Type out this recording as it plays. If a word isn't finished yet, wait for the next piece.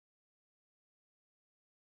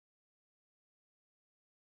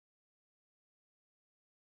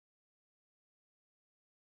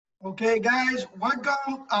Okay, guys,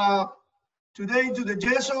 welcome today to the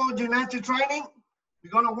Yeessooo gymnastics training.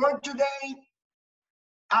 We're gonna work today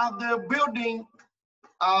at the building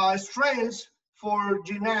strengths for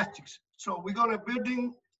gymnastics. So we're gonna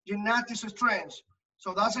building gymnastics strengths.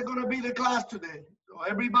 So that's gonna be the class today. So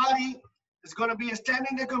everybody is gonna be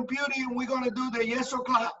standing the computer and we're gonna do the Yeessooo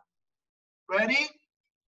clap. Ready?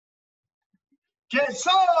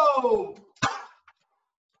 Yeessooo!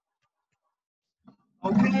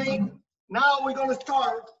 Okay, now we're gonna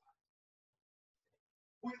start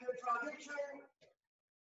with the tradition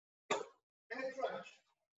and stretch.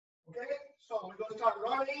 Okay, so we're gonna start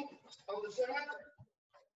running on the center,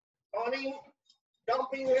 running,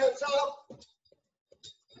 jumping hands up,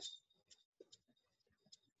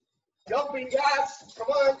 jumping jacks, come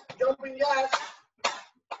on, jumping jacks.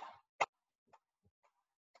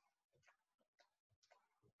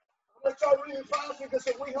 I'm gonna start really fast because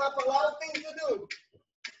we have a lot of things to do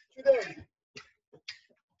today.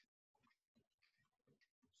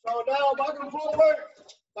 So now back and forward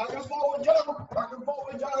jump, back and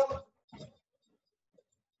forward jump.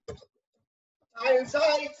 Side and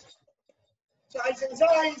sides, sides and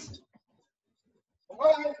sides. Come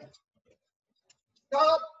on.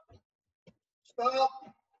 Stop, stop,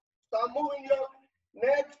 stop moving your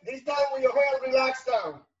neck. This time with your head relaxed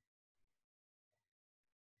down.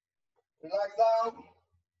 Relax down.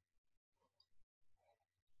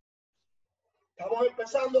 Estamos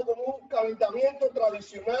empezando con un calentamiento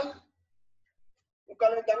tradicional, un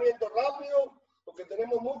calentamiento rápido, porque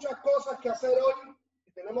tenemos muchas cosas que hacer hoy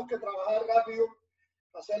y tenemos que trabajar rápido,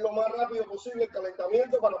 hacer lo más rápido posible el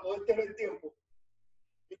calentamiento para poder tener tiempo.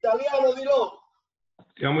 Italiano, dilo.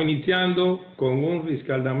 Stiamo iniziando con un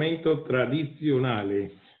riscaldamento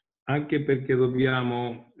tradizionale, anche perché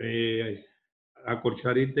dobbiamo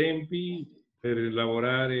accorciare i tempi per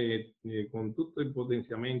lavorare con tutto il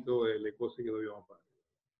potenziamento e le cose che dobbiamo fare.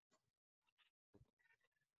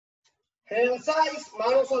 Hand size,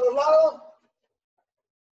 manos a los lados.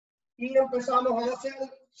 Y empezamos a hacer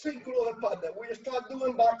círculos de espalda. We start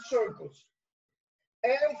doing back circles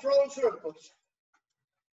and front circles.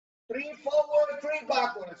 3 forward, 3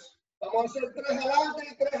 backwards. Vamos a hacer 3 adelante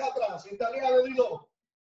y 3 atrás. Italiano, dilo.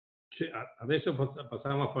 Adesso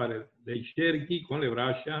passiamo a fare dei cerchi con le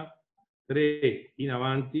braccia, 3 in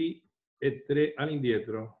avanti e 3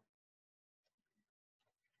 all'indietro.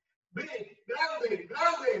 Big, grande,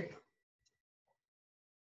 grande.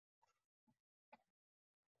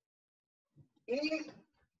 Y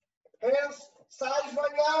hands size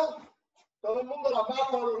right now. Todo el mundo las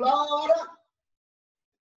manos a los lados ahora.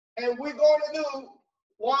 And we're going to do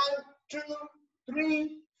 1, 2,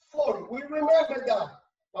 3, 4. We remember that.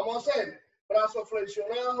 Vamos a hacer brazo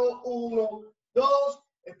flexionado, 1, 2,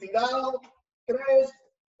 estirado, 3,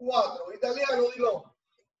 4. Italiano, dilo.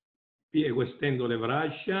 Piego, estendo le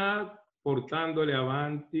braccia, portandole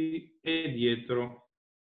avanti e dietro.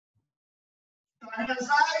 Hand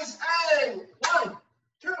size and 1,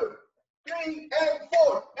 2, 3, and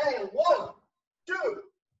 4, and 1, 2,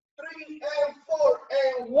 3, and 4,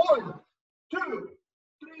 and 1, 2,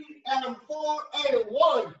 3, and 4, and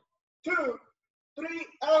 1, 2, 3,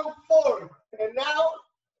 and 4. And now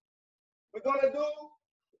we're going to do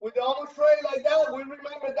with the arms straight like that. We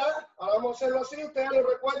remember that. Ahora vamos a hacerlo así. Ustedes lo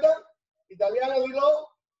recuerdan. Italiano, dilo.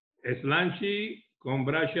 Slanci con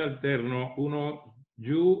braccia alterno, uno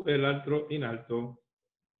giù e l'altro in alto.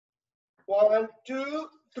 1, 2,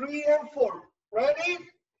 3, and 4.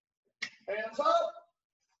 Ready? Hands up.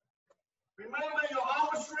 Remember your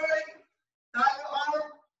arms straight. Tie your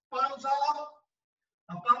arm. Palms out.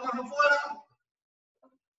 Las palmas afuera.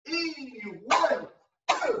 Y 1,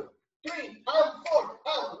 2, 3, and 4,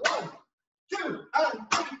 and 1, 2, and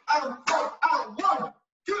 3, and 4, and 1,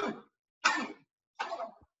 2, 3,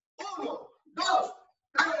 4, 1, 2,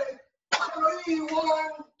 3, 4, y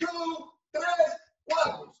 1, 2, 3,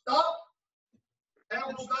 4. Stop.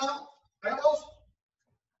 Elbows down. Elbows.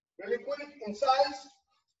 Really quick in size.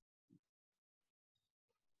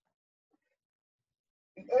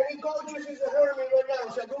 Any coaches is hearing me right now.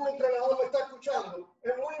 Si algún entrenador me está escuchando,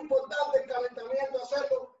 es muy importante el calentamiento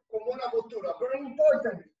hacerlo con buena postura. Very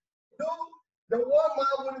important. Do the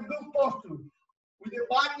warm-up with a good posture, with your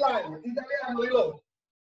body line. Italiano, dilo.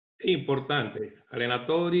 È importante,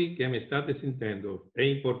 allenatori che mi state sentendo, è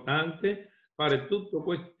importante fare tutti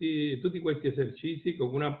questi esercizi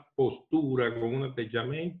con una postura, con un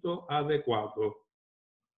atteggiamento adeguato.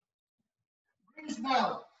 Reach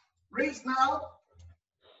now. Reach now.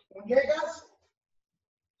 Muñecas.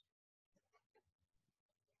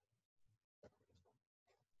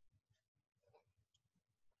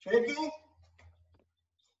 Checking.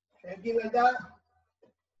 Checking like that.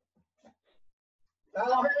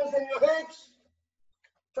 Now hands in your hips.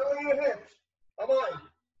 Turn your hips. Come on.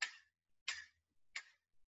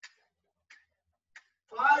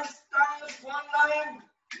 5 times one line,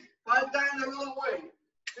 5 times another way.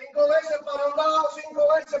 5 veces para un lado, 5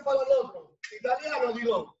 veces para el otro. Italiano,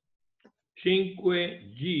 digo. 5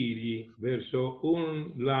 giri verso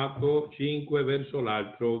un lato, 5 verso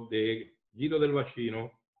l'altro, giro del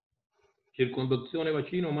bacino, circonduzione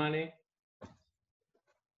bacino, mani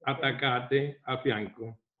attaccate a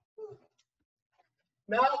fianco.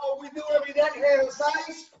 Now what we do every day,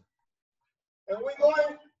 exercise, and we're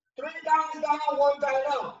going 3 times down, 1 time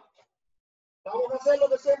down. Vamos a hacer lo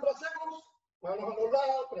que siempre hacemos, manos a los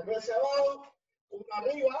lados, 3 veces abajo, 1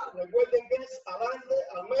 arriba. Recuerden que es adelante,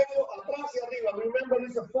 al medio, atrás y arriba. Remember,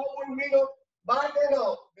 it's a forward, middle, back and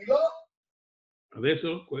up. Below.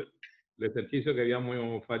 Adesso l'esercizio che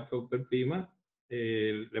abbiamo fatto per prima,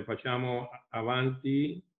 le facciamo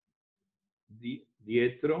avanti,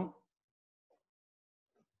 dietro.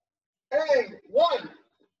 And 1,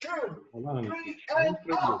 2, Avanti, 3, and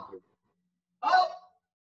sempre up. dietro. Up.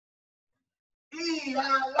 Y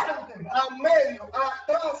adelante, al medio,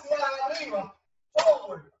 atrás y arriba.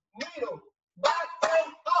 Forward, middle, back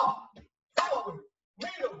and up. Forward,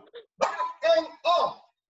 middle, back and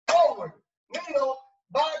up. Forward, middle,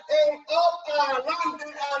 back and up.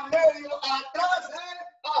 Adelante, al medio, atrás and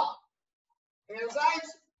up. And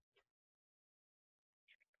sides.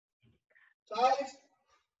 Sides.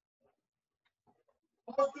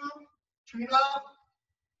 Posture, chin up.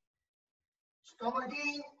 Stomach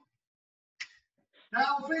in.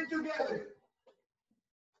 Now feet together.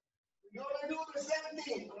 We're going to do the same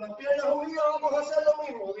thing. Con las piernas unidas vamos a hacer lo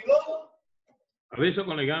mismo. Dilo. Adesso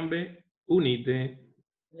con le gambe unite,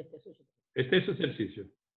 stesso esercizio.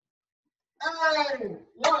 And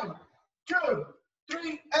 1, 2,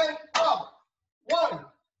 3, and up.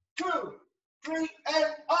 1, 2, 3,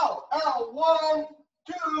 and up. Out. 1,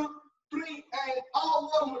 2, 3, and up.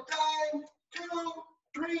 One more time. 2,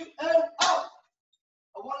 3, and up.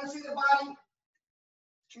 I want to see the body.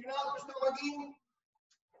 Chin up, stomach in.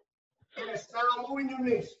 Yes, now moving your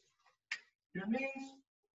knees. Your knees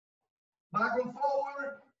back and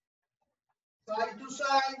forward, side to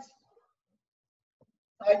side,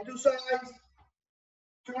 side to side,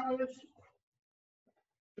 turns,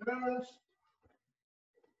 turns,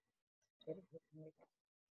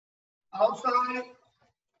 outside,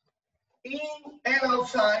 in and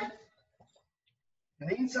outside,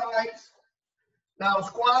 and inside. Now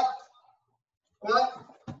squat, squat,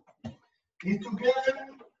 knees together,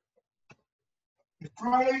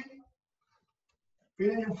 straight,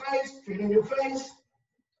 feel in your face, feel in your face,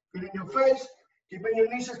 feel in your face, keeping your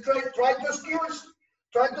knees straight. Try to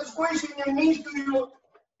squeeze in your knees to your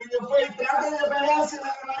face. Trate de pegarse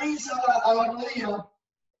la nariz a la rodilla.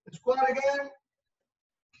 Squat again.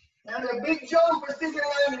 And a big jump, stick it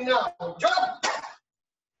landing now. Jump.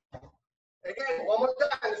 Again, one more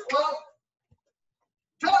time. Squat.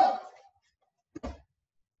 Jump.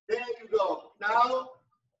 There you go. Now,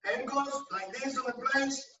 ankles like this on the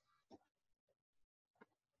place.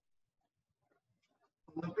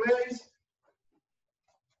 On the place.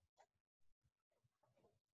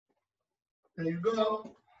 There you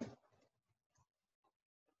go.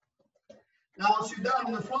 Now sit down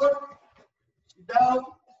on the floor. Sit down.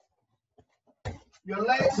 Your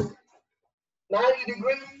legs 90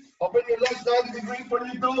 degrees. Open your legs 90 degrees for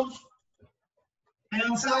your toes.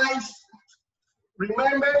 Hand sides.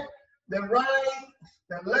 Remember the right,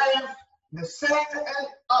 the left, the center and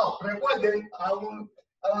out. Recuerden, a la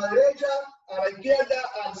derecha, a la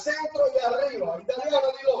izquierda, al centro y arriba.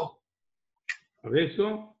 Italiano, digo.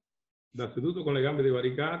 Adesso, da seduto con le gambe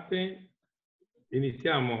divaricate,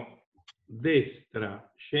 iniziamo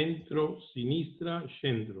destra, centro, sinistra,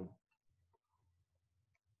 centro.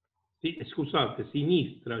 Sì, scusate,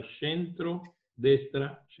 sinistra, centro,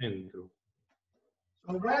 destra, centro.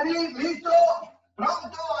 So ready, listo,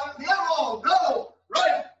 pronto, andiamo, go,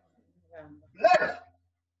 right, left,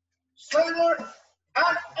 center,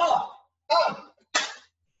 and up, up.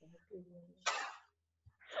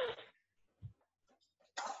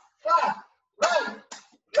 Flat, right,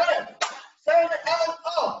 left, center, and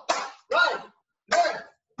up, right, left,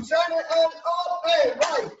 center, and up, and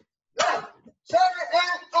right, left, center,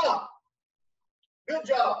 and up. Good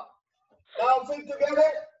job. Now feet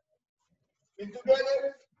together. Feet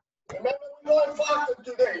together. Remember, we're going faster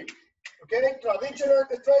today. Okay? Traditional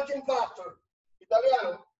stretching faster.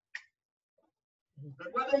 Italiano.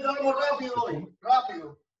 Recuerden que vamos rápido hoy.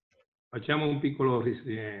 Rápido. Facciamo una piccola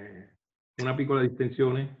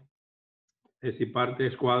distensione e si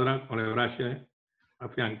parte squadra con le braccia a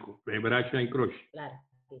fianco, le braccia in croce,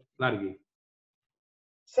 larghi.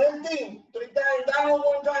 Same thing. 3 times down,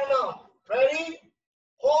 1 time up. Ready?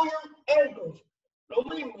 Hold your ankles. Lo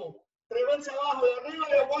mismo. 3 veces abajo y arriba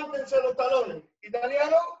y aguántense los talones.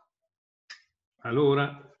 ¿Italiano?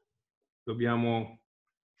 Allora dobbiamo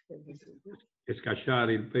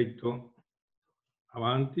scacciare il petto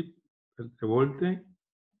avanti per 3 volte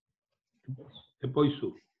e poi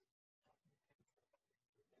su.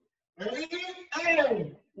 Ready?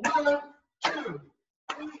 And 1, 2,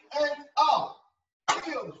 3, and up.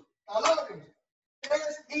 Heels, talones.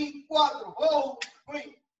 3 y 4. Hold,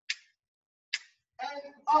 3.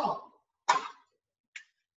 And up.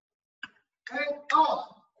 And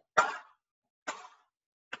up.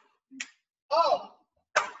 Up.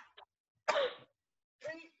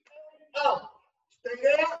 3 and up. Stay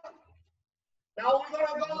there. Now we're going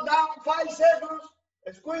to go down 5 seconds,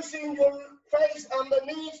 squeezing your face and the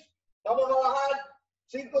knees. Vamos a bajar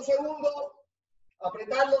 5 segundos,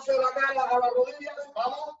 apretándose la cara a las rodillas.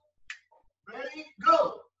 Vamos. Ready,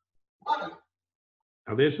 go. 1.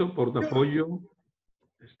 Adesso portafoglio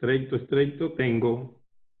stretto, tengo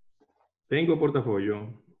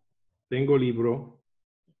portafoglio, tengo libro,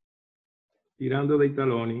 tirando dei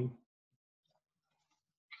taloni,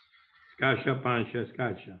 scaccia pancia,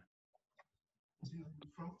 scaccia.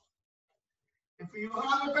 If you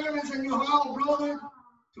have parents and you have a brother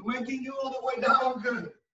to making you all the way down,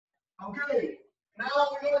 good. Okay, now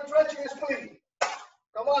we're going to stretch and split.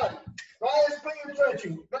 Come on, try and split and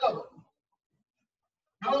stretching. Go.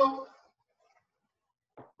 Go.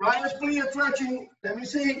 Try and split and stretching. Let me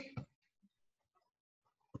see.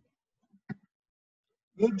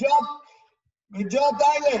 Good job. Good job,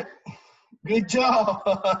 Tyler. Good job.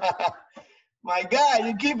 My God,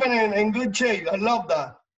 you're keeping it in good shape. I love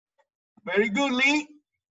that. Very good, Lee.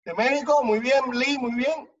 De México, muy bien, Lee, muy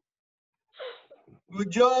bien.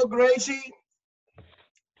 Good job, Gracie.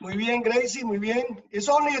 Muy bien, Gracie, muy bien. It's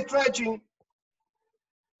only a stretching.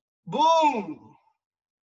 Boom.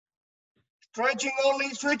 Stretching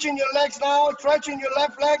only, switching your legs now, stretching your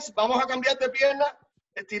left legs. Vamos a cambiar de pierna,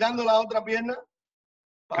 estirando la otra pierna.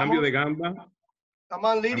 Vamos. Cambio de gamba. Come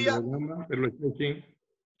on, Lydia. Cambio de gamba per lo stretching.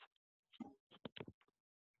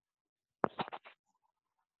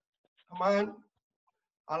 Come on.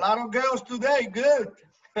 A lot of girls today, good.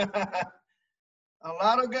 A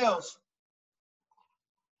lot of girls.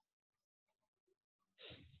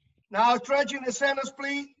 Now stretching the center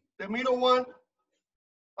split, the middle one.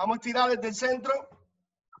 Vamos a tirar desde el centro.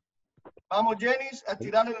 Vamos, Jenis, a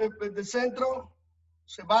tirar desde el centro.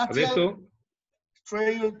 Sebastian, Adesso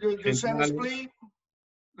straight the center centrale. split.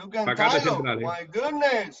 Look at Spaccate Tyler. centrale. My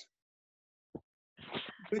goodness.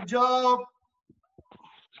 Good job.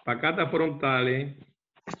 Spaccata frontale.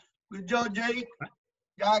 Good job, Jake.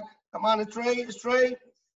 Jack, come on, straight, straight.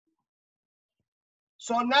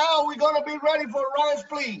 So now we're going to be ready for right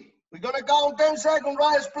split. We're going to count 10 seconds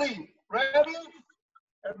right split. Ready?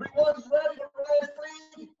 Everyone's ready for right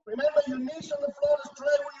split. Remember, your knees on the floor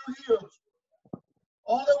straight with your heels.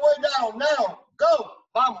 All the way down. Now, go.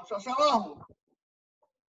 Vamos, hacia abajo.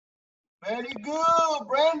 Very good,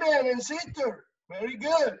 Brandon and sister. Very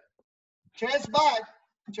good. Chest back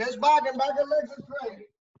and back and legs are straight.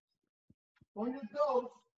 On your toes.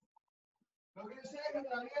 Look at the second,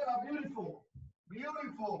 Daniela. Beautiful.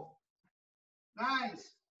 Beautiful.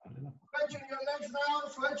 Nice. Stretching your legs now.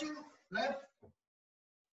 Stretching. Left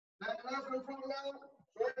and front now.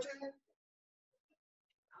 Stretching.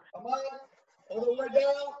 Come on. All the way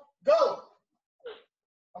down. Go.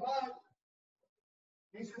 Come on.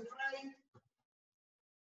 Knees are straight.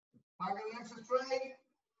 Back and legs are straight.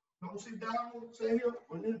 Don't sit down. Stay here.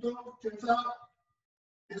 On your toes. Chest out.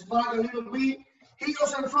 It's back a little bit.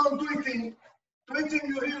 Heels and front twisting. Twisting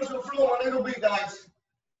your heels and front a little bit, guys.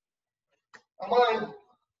 Come on.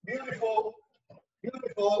 Beautiful.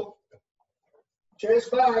 Beautiful.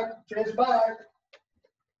 Chest back. Chest back.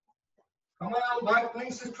 Come on. Back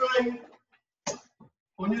knees straight.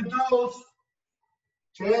 On your toes.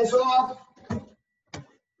 Chest off.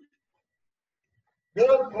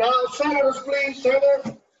 Good. Now center, please.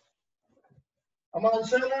 Center. Come on,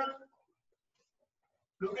 center.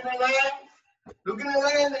 Look in the line. Look in the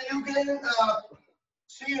line and you can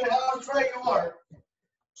see how straight you are.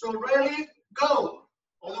 So ready, go.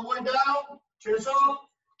 All the way down, chest up.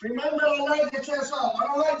 Remember, I like the chest up. I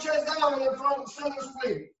don't like chest down in the front center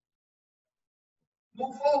split.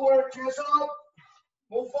 Move forward, chest up.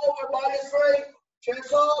 Move forward, body straight.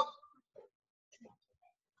 Chest up.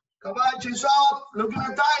 Come on, chest up. Look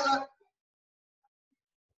at Tyler.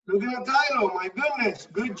 Look at Tyler. My goodness.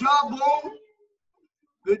 Good job, boom.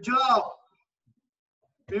 Good job.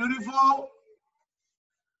 Beautiful.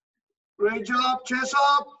 Great job. Chest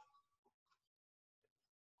up.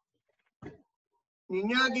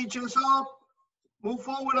 Iñaki, chest up. Move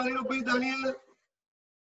forward a little bit, Daniel.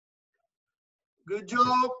 Good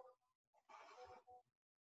job.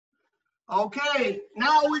 Okay,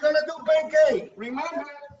 now we're gonna do pancake. Remember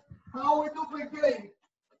how we do pancake.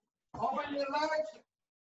 Open your legs,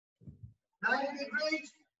 90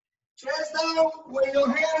 degrees, chest down with your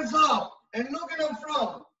hands up, and look in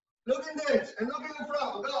front. Look at this, and look in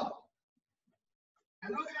front, go.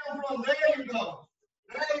 And look in front, there you go.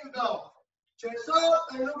 There you go. Chest up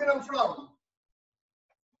and look in front.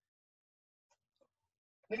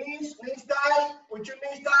 Knees tight, put your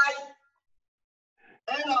knees tight,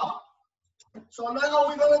 and up. So now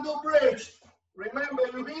we're gonna do bridge. Remember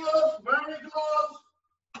your heels, very close.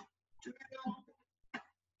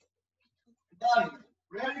 Got it.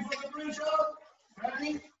 Ready for the bridge up?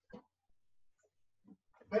 Ready?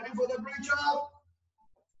 Ready for the bridge up?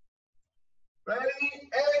 Ready,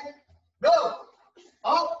 and go.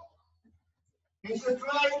 Up. Knees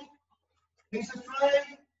straight. Knees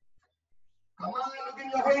straight. Come on, look in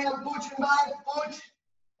your hand, push your back, push.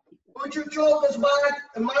 Put your shoulders back,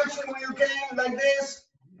 immersion when you can, like this.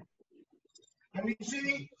 Let me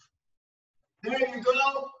see. There you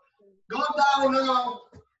go. Go down now.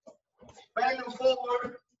 Bending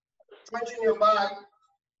forward, stretching your back.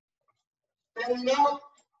 Standing up.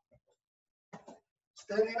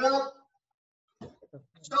 Standing up.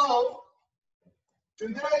 So,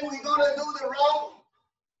 today we're gonna do the round,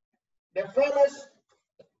 the famous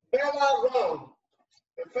Bella round.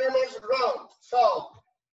 The famous round. So,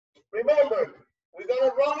 remember, we're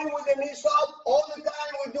gonna run with the knees up all the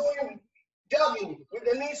time. We're doing jogging with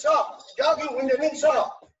the knees up, jogging with the knees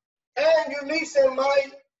up. And you listen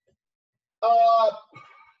my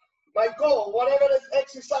call, whatever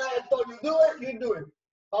exercise I told you do it, you do it.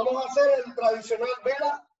 Vamos a hacer el tradicional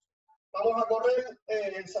vela. Vamos a correr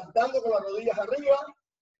saltando con las rodillas arriba.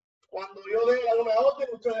 Cuando yo dé la una orden,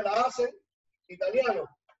 ustedes la hacen.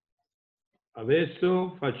 Italiano.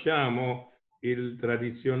 Adesso facciamo il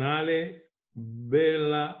tradizionale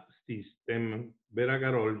Bella System. Vera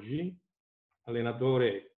Carolgi,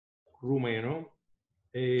 allenatore rumeno,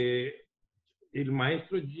 e il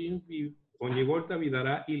maestro Jim ogni volta vi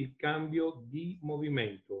darà il cambio di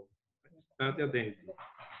movimento. State attenti.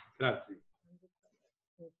 Grazie.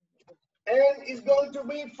 And it's going to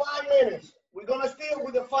be 5 minutes. We're going to stay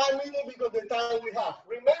with the 5 minutes because the time we have.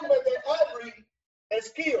 Remember that every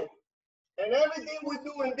skill and everything we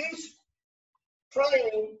do in this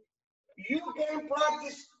training, you can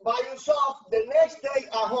practice by yourself the next day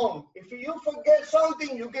at home. If you forget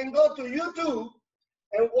something, you can go to YouTube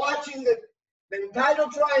and watching the entire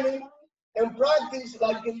training and practice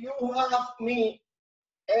like you have me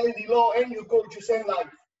and Dilo and your coaches in life.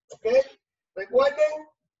 Okay? Recuerden,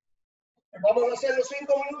 vamos a hacer los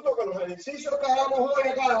 5 minutos con los ejercicios que hagamos hoy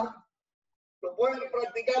acá. Lo pueden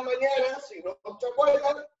practicar mañana. Si no se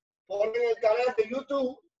acuerdan, ponen el canal de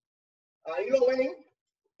YouTube. Ahí lo ven.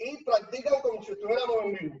 Y practican como si estuviéramos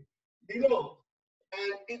en vivo. Dillo,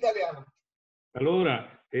 in italiano.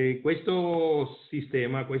 Allora, questo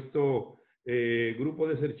sistema, questo gruppo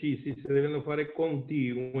di esercizi si devono fare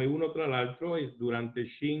continui uno tra l'altro e durante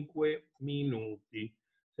 5 minuti.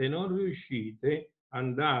 Se non riuscite,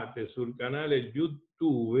 andate sul canale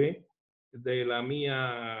YouTube della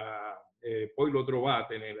mia, poi lo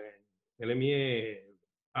trovate nelle mie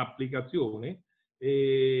applicazioni,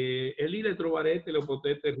 e lì le troverete, lo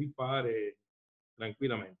potete rifare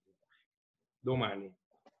tranquillamente domani.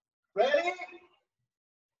 Ready?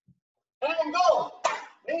 And go!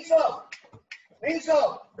 Knees up! Knees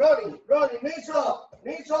up! Running, knees up!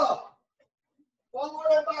 Knees up!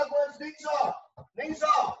 Forward and backwards, knees up! Knees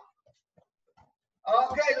up!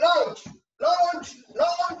 Okay, lunge! Lunge!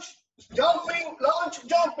 Lunge! Jumping! Lunge!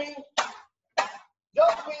 Jumping!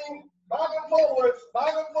 Jumping! Back and forward!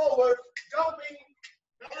 Jumping!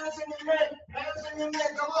 Hands in your neck! Hands in your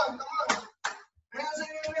neck! Come on! Hands in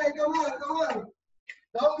your neck! Come on!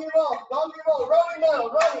 Don't give up! Running now!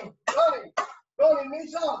 Running!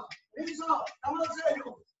 Knees up! I'm not saying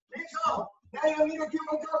you. Knees up! Now you need a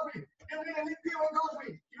Cuban coffee. You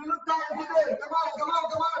look tired today. Come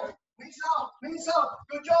on! Knees up!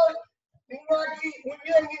 Good job! Iñaki, muy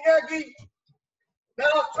bien, Iñaki.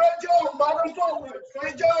 Now straight jump, back and forward.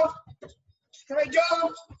 Straight jump.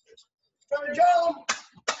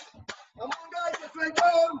 Come on, guys, straight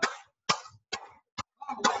jump.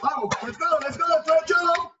 Vamos, let's go,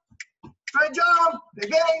 straight jump,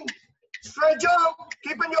 again, straight jump,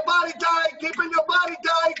 keeping your body tight,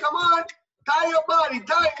 come on, tie your body,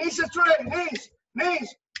 tight, knees straight,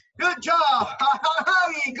 knees, good job,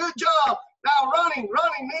 good job, now running,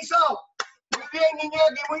 knees up, muy bien,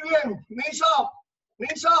 Iñaki, muy bien, knees up,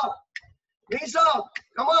 Knees up.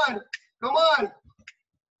 Come on. Come on.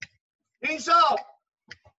 Knees up.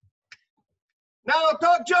 Now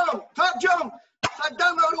tuck jump. Tuck jump.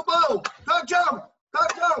 Saltando grupado. Tuck jump.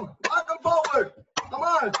 Tuck jump. Back and forward. Come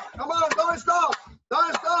on. Come on. Don't stop.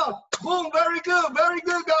 Don't stop. Boom. Very good. Very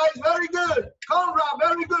good, guys. Very good. Conrad.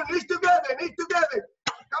 Very good. Knees together. Knees together.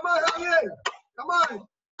 Come on, Javier. Come on.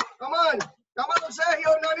 Come on. Come on,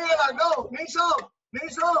 Sergio, Daniela. Go. Knees up.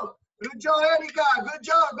 Knees up. Good job, Erika. Good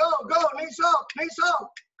job. Go. Go. Knees up. Knees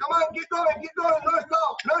up. Come on. Keep going. Keep going. No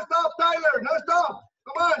stop. No stop, Tyler. No stop.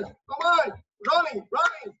 Come on. Come on. Running.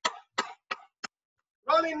 Running.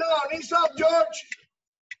 Running now. Knees up, George.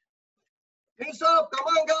 Knees up. Come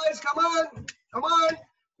on, guys. Come on. Come on.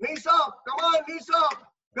 Knees up. Come on. Knees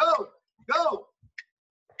up. Go. Go.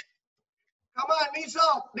 Come on. Knees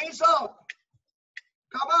up. Knees up.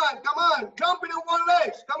 Come on. Come on. Jumping in one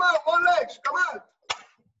leg. Come on. One leg. Come on.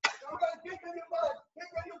 Come on. Kick in your butt.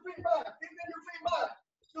 Kick in your feet back. Kick in your feet back.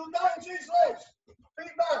 2 times 6 legs.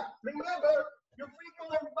 Feet back. Remember, your feet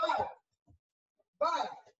going back. Back.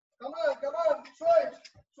 Come on. Come on. Switch.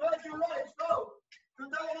 Switch your legs. Go. 2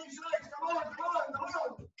 times 6 legs. Come on. Come on. Come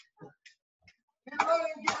on. Keep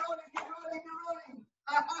running. Keep running. Keep running. Keep running.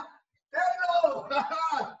 There you go.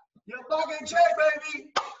 You're back in shape,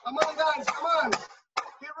 baby. Come on, guys. Come on.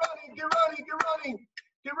 Keep running. Keep running. Keep running.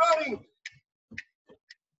 Keep running.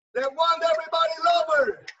 They want everybody lower.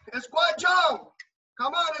 Squat jump.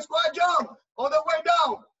 Come on, squat jump. All the way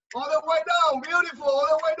down. All the way down. Beautiful. All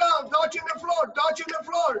the way down. Touching the floor. Touching the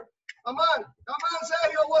floor. Come on. Come on,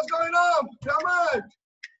 Sergio. What's going on? Come on.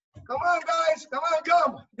 Come on, guys. Come on.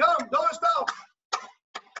 Jump. Jump. Don't stop.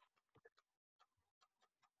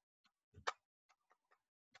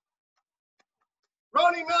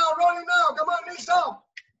 Running now. Running now. Come on. Knees up.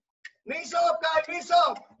 Knees up, guys. Knees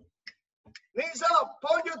up. Knees up.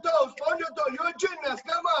 Point your toes. Point your toes. You're a gymnast.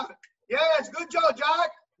 Come on. Yes. Good job,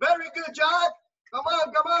 Jack. Very good, Jack. Come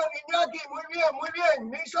on. Come on. Iñaki. Muy bien. Muy bien.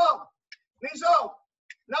 Knees up. Knees up.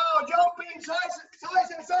 Now jumping sides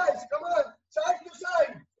and sides. Come on. Side to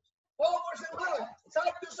side. Forwards and back.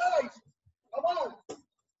 Side to side. Come on.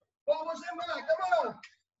 Forwards and back. Come on.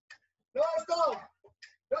 No stop.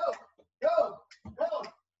 Go. Go. Go.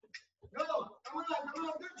 Go. Come on. Come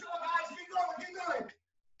on. Good job, guys. Keep going. Keep going.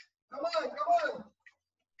 Come on. Come on.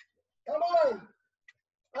 Come on.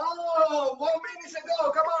 Oh, 1 minute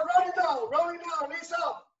ago. Come on. Running now. Running now. Knees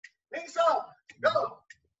up. Knees up. Go.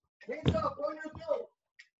 Knees up. On your toes.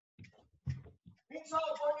 Knees up.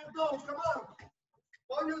 On your toes. Come on.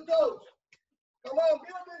 On your toes. Come on.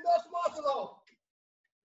 Building those muscles.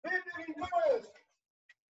 Building endurance.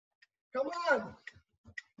 Come on.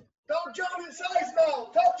 Don't jump in size now.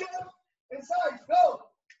 Don't jump in size. Go.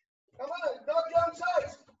 Come on. Don't jump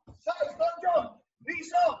size. Size. Don't jump.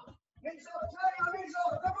 Knees up. Knees up. Sergio, knees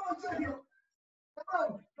up. Come on, Sergio. Come on.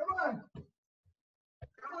 Come on.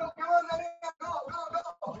 Come on. Come on. Go. Go.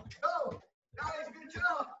 Go. Go. Guys, good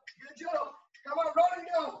job. Good job. Come on. Running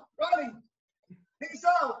now. Running. Knees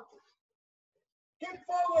up. Kick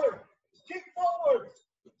forward. Kick forward.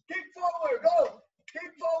 Kick forward. Go.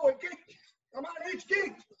 Kick forward. Kick. Come on. Each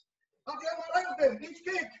kick. Hacia adelante. Each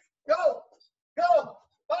kick. Go. Go.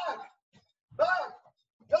 Back. Back.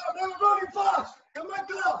 Go. They're running fast. Come on,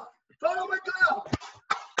 club. Follow my club.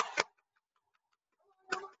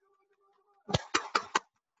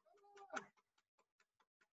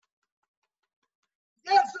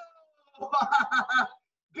 Yes.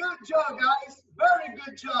 Good job, guys. Very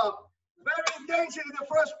good job. Very intensive in the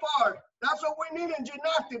first part. That's what we need in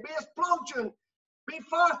gymnastics. Be explosion. Be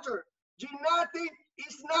faster. Gymnastics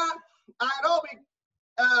is not aerobic.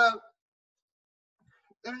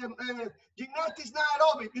 Gymnastics is not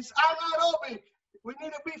aerobic. It's anaerobic. We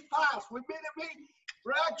need to be fast. We need to be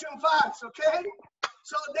reaction fast, okay?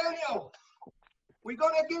 So, Daniel, we're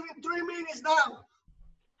going to give him 3 minutes now.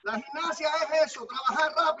 La gimnasia es eso,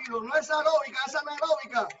 trabajar rápido, no es aeróbica, es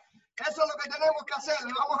anaeróbica. Eso es lo que tenemos que hacer.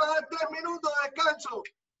 Le vamos a dar 3 minutos de descanso.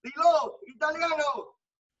 Dilo, italiano.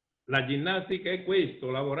 La ginnastica è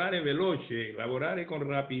questo, lavorare veloce, lavorare con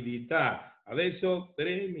rapidità. Adesso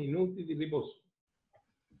 3 minuti di riposo.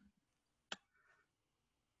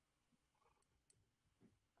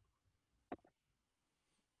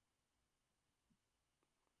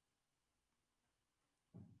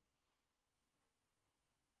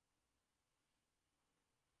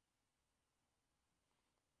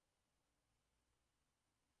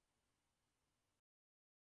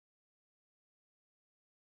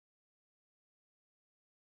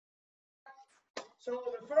 So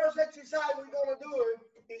the first exercise we're going to do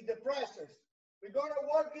is the presses. We're going to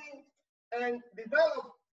work in and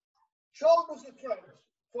develop shoulder strength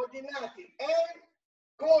for gymnastics and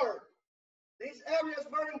core. This area is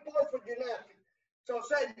very important for gymnastics. So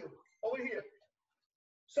Sergio, over here.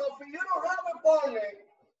 So for you to have a partner,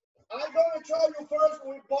 I'm going to try you first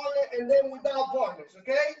with partner and then without partners,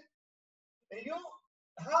 okay? If you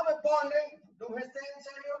have a partner, do his thing,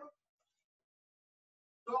 Sergio.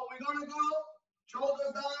 So we're going to go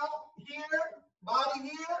shoulders down here, body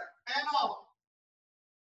here, and up.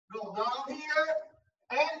 Go down here,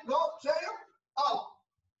 and go, Sergio, up.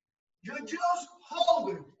 You just hold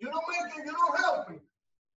it. You don't make it, you don't help it.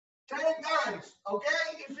 10 times,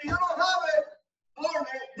 okay? If you don't have it,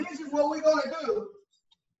 partner, this is what we're going to do.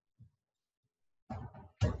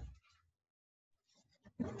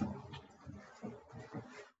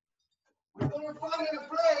 We're going to find a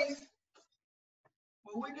place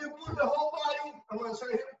where we can put the whole body, I'm going to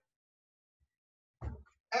say here,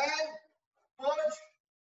 and push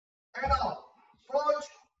and up, push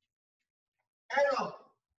and up.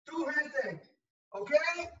 Do his thing,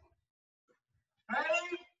 okay?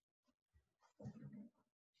 Ready?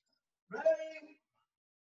 Ready?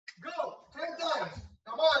 Go, 10 times,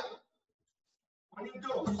 come on. On your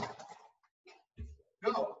toes,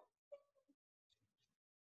 go.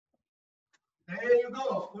 There you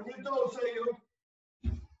go. On your toes, say you.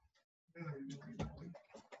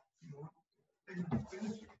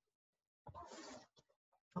 Finish.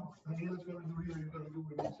 Daniela's going to do here. You're going to do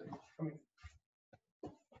what you say. Come here.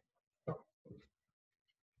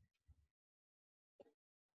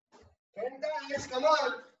 Guys, come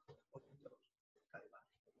on.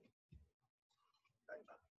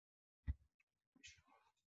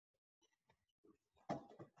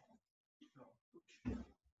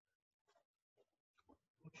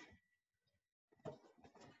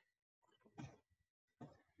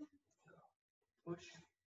 Push.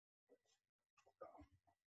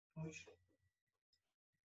 Push.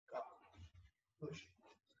 Push.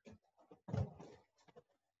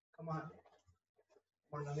 Come on.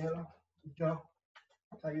 Come on, Daniela. Good job.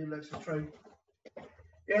 Tie your legs straight.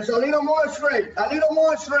 Yes, a little more straight. A little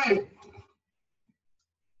more straight.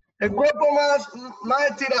 El cuerpo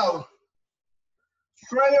más estirado.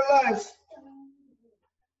 Straight your legs.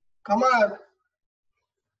 Come on.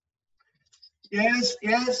 Yes,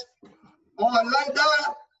 yes. Oh, I like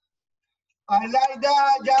that. I like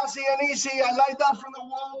that, Jassy and Easy. I like that from the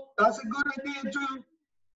wall. That's a good idea too.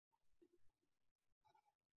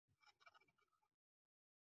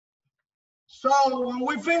 So when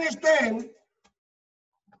we finish 10,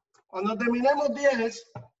 cuando terminemos 10,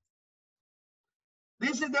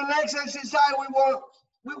 this is the next exercise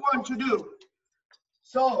we want to do.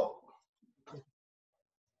 So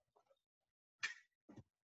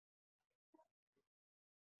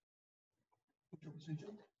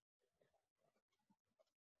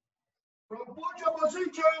from push-up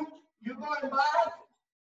position, you're going back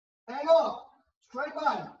and up. Straight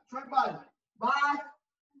body, back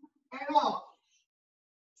and up.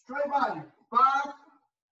 Straight body, back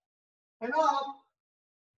and up,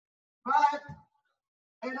 back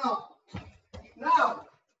and up. Now,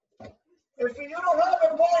 if you don't have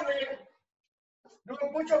a body, do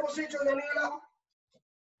a push-up position, Daniela.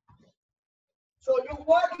 So you're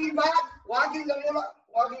walking back, Daniela,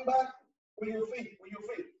 walking back with your feet,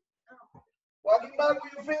 Walking back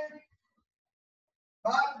with your feet.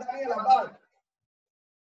 Back, Daniela, back.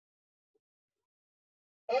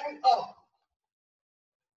 And up.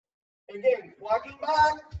 Again, walking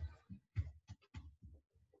back.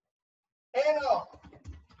 And up.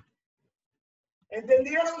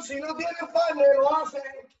 ¿Entendieron? Si no tienen partner, lo hacen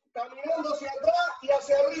caminando hacia atrás y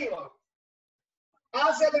hacia arriba.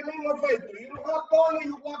 Hace el mismo efecto. You don't have partner,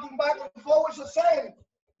 you're walking back and forward, the same.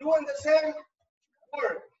 Doing the same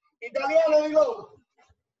work. Italiano, digo.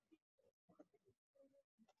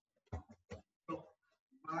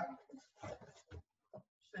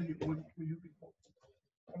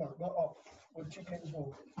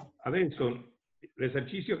 Adesso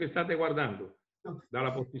l'esercizio che state guardando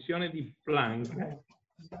dalla posizione di plank,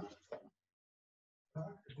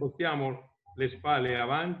 spostiamo le spalle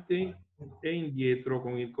avanti e indietro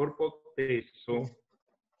con il corpo teso.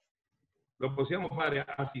 Lo possiamo fare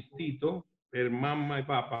assistito per mamma e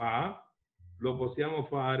papà, lo possiamo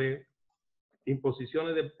fare in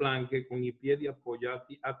posizione del plank con i piedi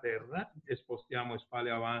appoggiati a terra e spostiamo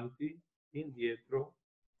spalle avanti, indietro.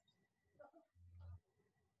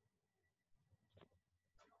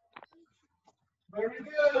 Very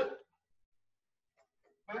good.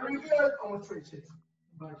 Very good. I'm going to trace it.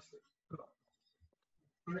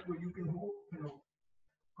 Right where you can hold,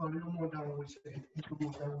 a little more down, we say. You can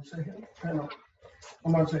move down, we say.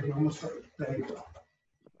 I'm going to say, I'm going to straight. There you go.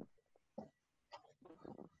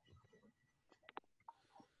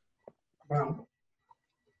 Wow.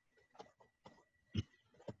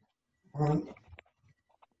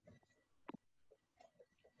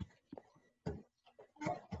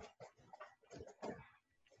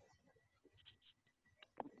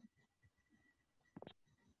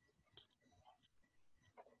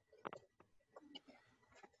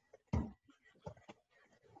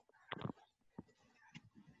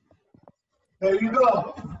 There you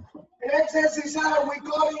go. Next exercise, we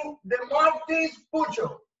call it the Marty's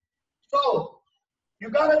push-up. So, you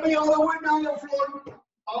gotta be all the way down the floor,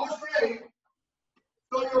 all straight.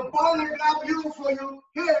 So your partner grab you for your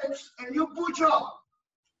hips and you push up.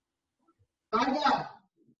 Like that.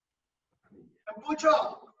 And push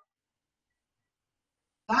up.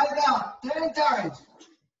 Like that. 10 times.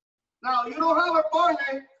 Now, you don't have a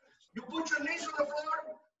partner, you put your knees on the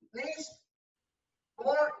floor, knees,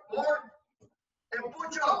 more, and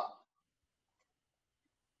push up.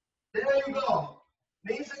 There you go.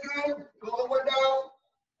 Knees again, go all the way down.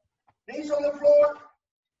 Knees on the floor,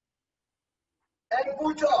 and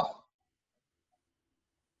push up.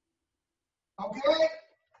 Okay?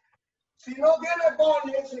 Si no tiene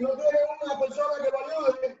partner, si no tiene una persona que lo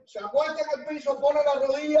ayude, se acuesta en el piso, pone la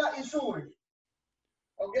rodilla y sube.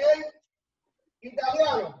 Ok?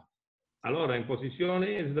 Italiano. Allora, in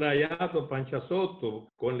posizione sdraiato, pancia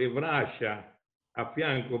sotto, con le braccia a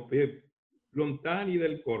fianco lontani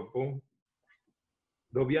del corpo,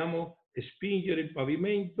 dobbiamo spingere il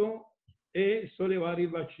pavimento e sollevare il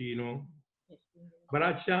bacino.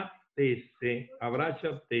 Braccia tese, a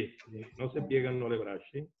braccia tese, non si piegano le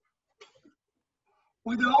braccia.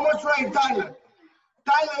 With the almost straight, Tyler.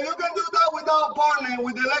 Tyler, you can do that without partner,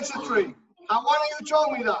 with the eccentric. I want you to show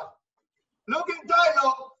me that. Look at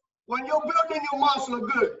Tyler when you're building your muscle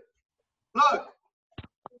good. Look.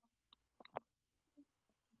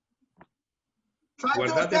 Try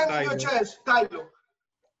to extend your chest, Tyler.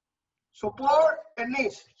 Support and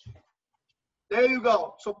knees. There you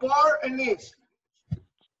go. Support and knees.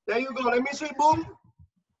 There you go. Let me see. Boom.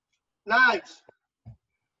 Nice.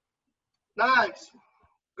 Nice.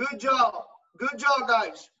 Good job. Good job,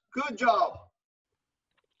 guys. Good job.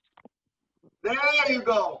 There you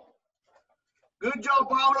go. Good job,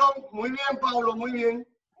 Paulo. Muy bien, Paulo. Muy bien.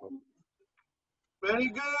 Very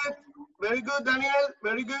good. Very good, Daniel.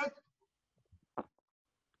 Very good.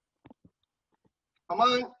 Come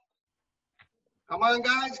on. Come on,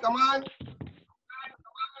 guys. Come on.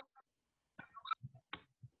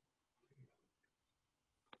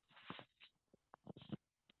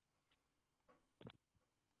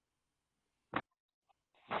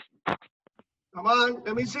 Come on.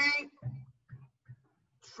 Let me see.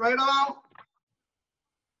 Straight on.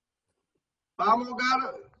 Vamos,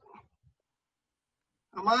 got it.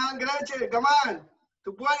 Come on, Gretchen. Come on.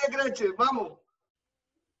 Tú puedes, Gretchen. Vamos.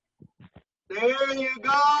 There you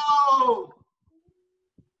go.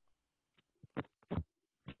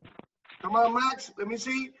 Come on, Max. Let me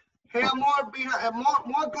see. Hair more behind,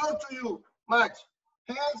 more close to you, Max.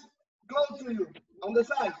 Hands close to you. On the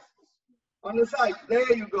side. On the side.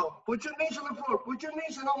 There you go. Put your knees on the floor. Put your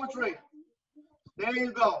knees in almost straight. There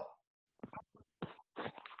you go.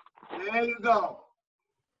 There you go.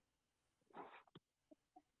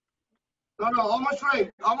 No, almost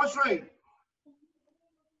straight. Almost straight.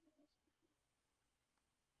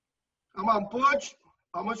 Come on, push.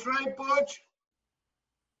 Almost straight, push.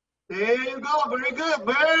 There you go. Very good.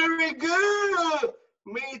 Very good.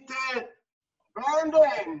 Mr.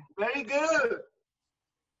 Brandon. Very good.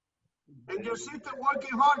 And your sister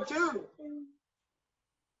working hard too.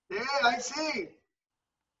 Yeah, I see.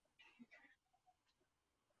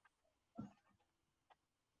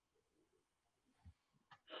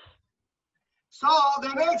 So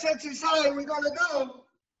the next exercise we're gonna do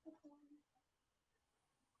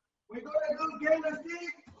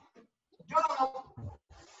gymnastic, jump,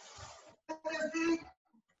 gymnastic,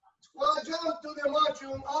 squat jump to the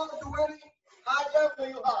mushroom, all to any high level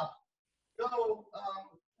you have. So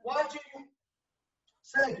watching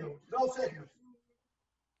seconds, no seconds.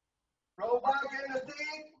 Roll back in the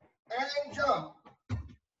stick and jump.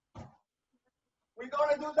 We're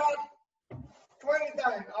gonna do that 20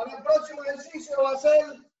 times. Ahora el próximo ejercicio va a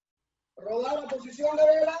ser rodar la posición de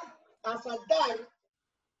vela a saltar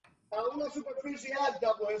a una superficie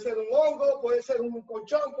alta. Puede ser un hongo, puede ser un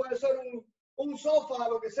colchón, puede ser un sofá,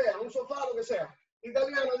 lo que sea, un sofá, lo que sea.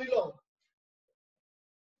 Italiano, dilo.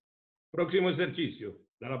 Prossimo esercizio,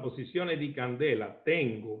 dalla posizione di candela,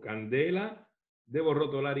 tengo candela, devo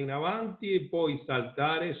rotolare in avanti e poi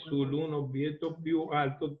saltare su un obietto più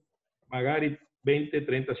alto, magari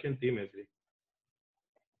 20-30 centimetri.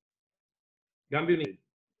 Gambe unite.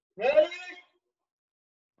 Ready?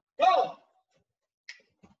 Go!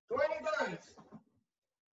 20 times.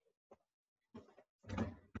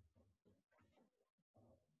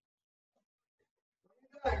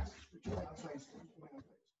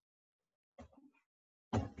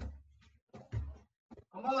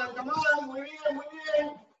 Come on, muy bien, muy bien.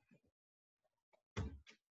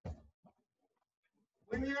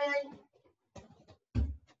 Muy bien.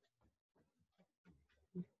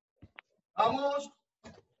 Vamos.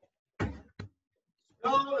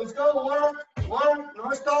 Go, let's go. Work, work,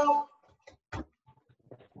 no stop.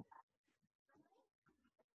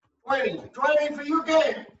 20 for you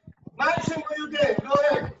game. Maximum you game. Go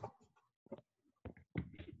ahead.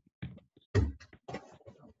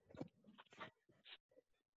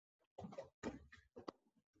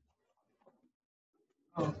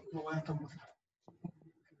 Oh, no voy a tomar.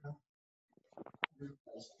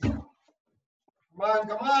 Come on,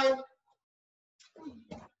 come on.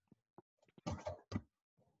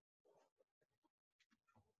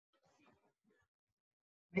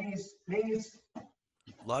 Please, please. A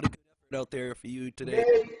lot of good effort out there for you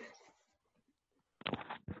today. A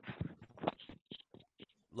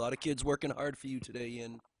lot of kids working hard for you today,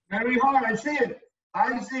 Yin. Very hard. I see it.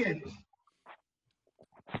 I see it.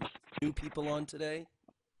 New people on today.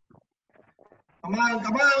 Come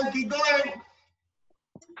on, keep going.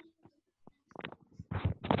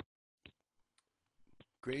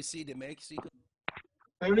 Gracie de Mexico.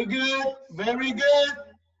 Very good, very good.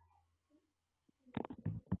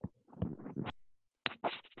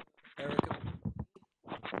 Erica.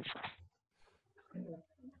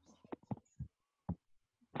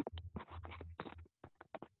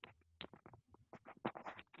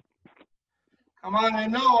 Come on, I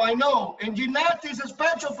know. In gymnastics,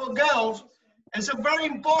 especially for girls, it's very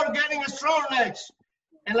important getting strong legs.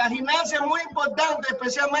 En la gimnasia es muy importante,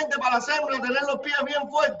 especialmente para las hembras, tener los pies bien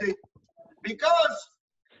fuertes. Because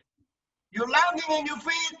you're landing in your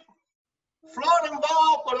feet, floating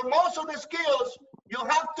ball, but most of the skills, you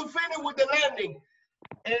have to finish with the landing.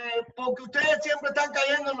 Porque ustedes siempre están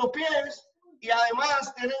cayendo en los pies y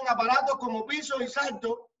además tienen aparatos como piso y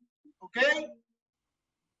salto. ¿Ok?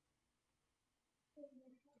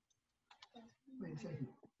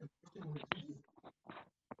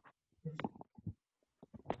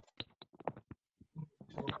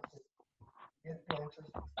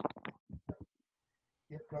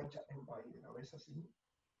 Plancha en baile, a veces así.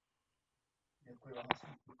 Después vas a hacer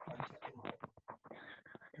plancha en baile.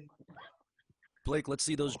 Blake, let's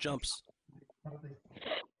see those jumps.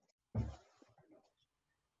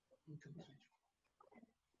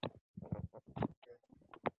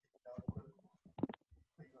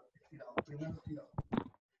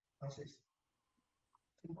 Haces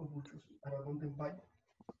 5 puchos. Ahora ponte en baile.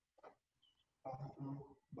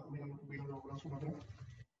 Mira los brazos atrás.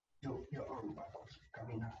 Your arm backwards.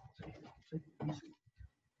 Camina. Easy.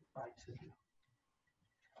 Right, seguido.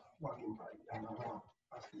 Walking right. And around.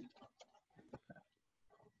 Así.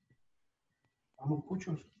 Vamos,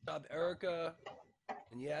 puchos. Good job, Erica,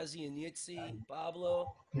 and Yazzie and Yitzi,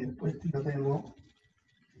 Pablo. Y después tírate de nuevo.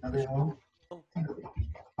 Tírate de nuevo. Tírate.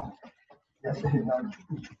 Y haces el gancho,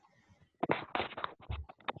 pucho.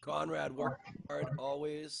 Conrad worked hard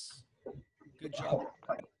always. Good job.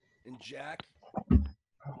 And Jack,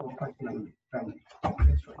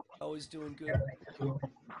 always doing good. Come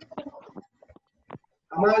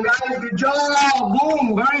on, guys. Good job.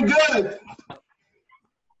 Boom. Very good.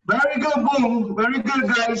 Very good, boom. Very good,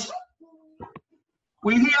 guys.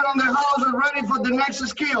 We're here on the house and ready for the next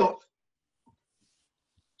skill.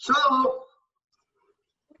 So,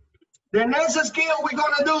 the next skill we're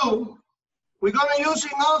going to do, we're going to use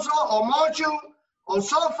also or motion or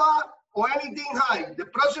sofa or anything high. The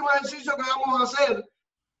próximo ejercicio que vamos a hacer,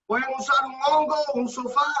 pueden usar un hongo, un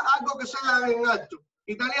sofá, algo que sea en alto.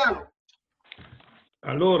 Italiano.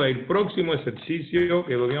 Allora, il prossimo esercizio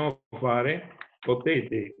che dobbiamo fare,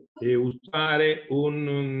 potete usare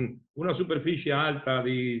una superficie alta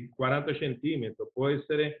di 40 centimetri, può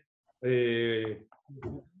essere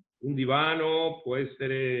un divano, può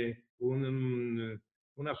essere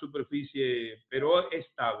una superficie, però è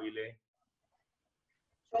stabile.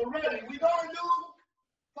 So ready, we're going to do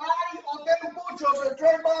 5 or 10 puchos, a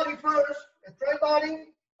straight body first, a straight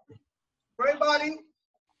body,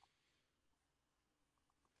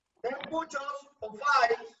 10 puchos for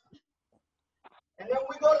 5, and then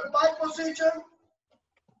we go to 5 position,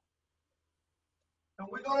 and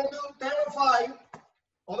we're going to do 10 or 5,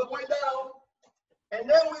 all the way down, and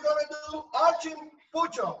then we're going to do arching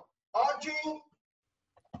pucho,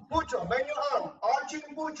 bend your arm,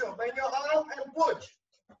 arching pucho, bend your arm and push.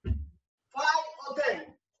 5 or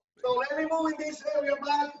 10. So let me move in this area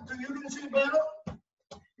back so you can see better.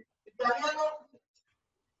 Italiano.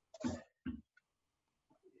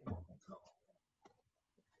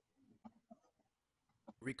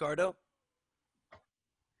 Ricardo?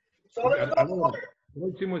 So let's go. Allora,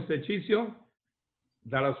 prossimo esercizio,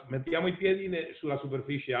 mettiamo i piedi sulla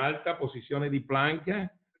superficie alta, posizione di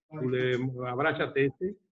plank, sulle braccia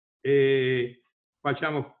tese, e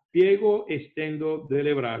facciamo piego e stendo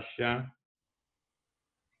delle braccia.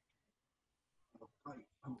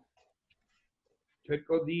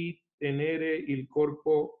 cerco di tenere il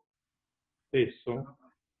corpo stesso.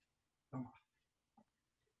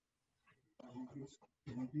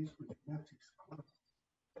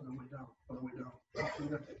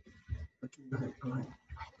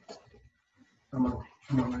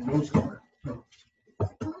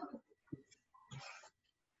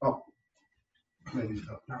 Oh, maybe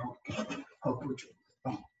so. Now, I'll put you.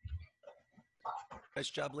 Oh. Nice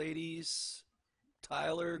job, ladies.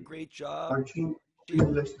 Tyler, great job. Arching,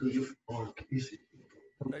 let's do you. Oh, easy.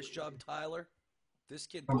 Nice job, Tyler. This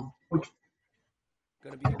kid Put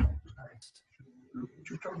gonna be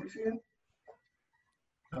you start this again?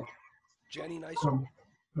 Jenny, nice.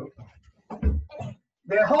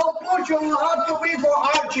 The whole push will have to be for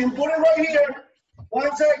arching. Put it right here.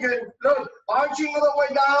 1 second. Look, arching all the way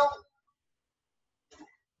down.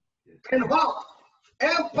 And hop.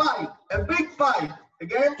 And fight. A big fight.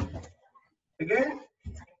 Again. Again.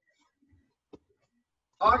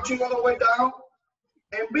 Arching all the way down.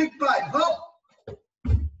 And big fight. Hop.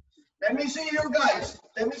 Let me see you guys.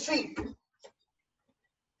 Let me see.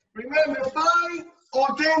 Remember, 5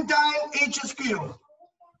 or 10 times each skill.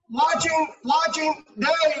 Watching,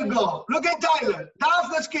 there you go. Look at Tyler. That's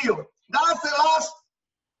the skill. That's the last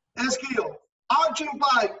skill. Arching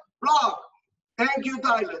 5, block. Thank you,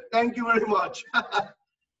 Tyler. Thank you very much.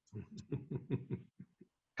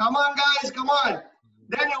 Come on, guys, come on.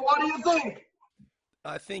 Daniel, what do you think?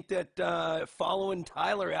 I think that following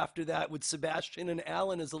Tyler after that with Sebastian and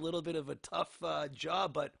Alan is a little bit of a tough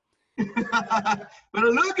job, but But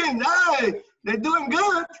look at that. They're doing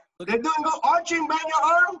good. They're doing good. Arching, bend your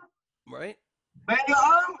arm. right? Bend your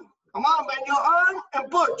arm. Come on, bend your arm and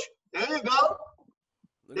push. There you go.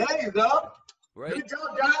 There you go. Right. Good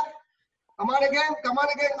job, Jack. Come on again. Come on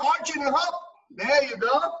again. Arching and hop. There you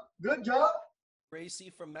go. Good job. Gracie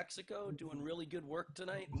from Mexico doing really good work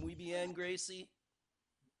tonight. Muy bien, Gracie.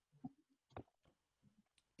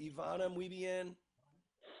 Ivana, muy bien.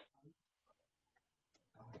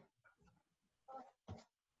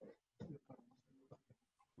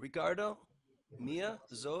 Ricardo, Mia,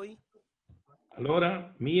 Zoe.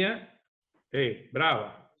 Allora, Mia,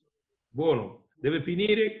 brava, buono. Deve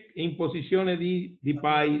finire in posizione di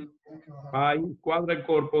pai, squadra il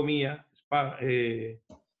corpo, Mia,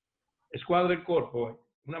 squadra il corpo,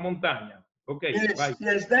 una montagna. Ok, Yes, vai.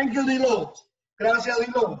 yes, thank you, Dilo. Gracias,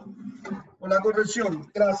 Dilo, por la corrección.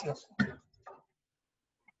 Gracias.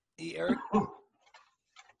 Y Eric.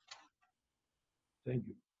 Thank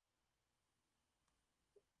you.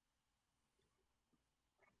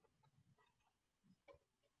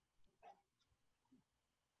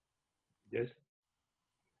 Yes.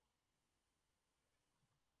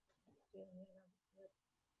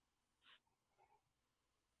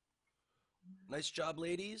 Nice job,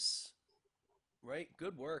 ladies. Right?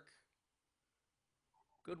 Good work.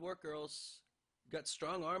 Good work, girls. You got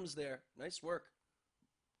strong arms there. Nice work.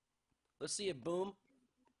 Let's see it. Boom.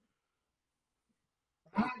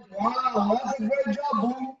 Wow, that's a great job,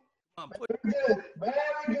 Boom. Put Very good,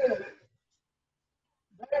 very good.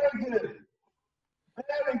 Very good.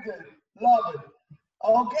 Very good. Love it.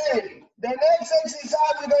 Okay, the next exercise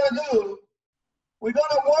we're gonna do, we're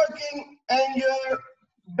gonna working in your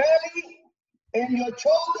belly, in your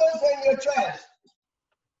shoulders, and your chest.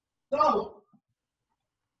 So,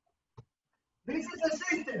 this is a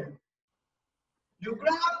system. You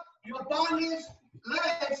grab your bunnies,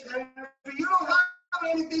 legs, and if you don't have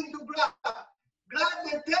anything to grab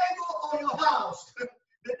the table on your house.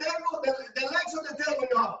 The table, the legs of the table in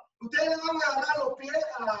your house. Ustedes le van a agarrar los pies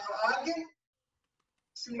a alguien.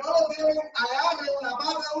 Si no lo tienen, agarren la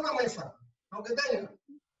parte de una mesa, lo que tengan.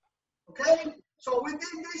 Okay? So we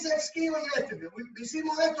did this skill yesterday.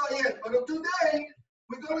 Hicimos esto ayer. But today,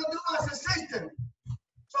 we're going to do as a system.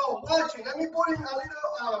 So watch it. Let me put in a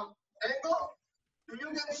little angle so you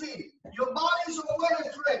can see. Your body is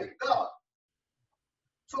over straight. Go.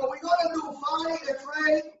 So we're going to do 5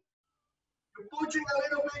 straight. You're pushing a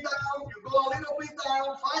little bit down. You go a little bit down.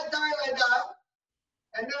 5 times like that.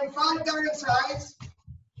 And then 5 times sides.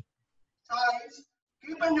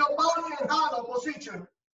 Keeping your body in hollow position.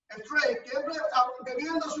 Straight. Siempre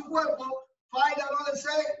manteniendo su cuerpo. 5 another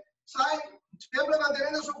side. Siempre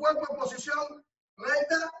manteniendo su cuerpo en posición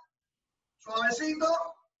recta. Suavecito.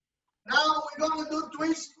 Now we're going to do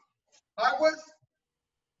twist. Backwards.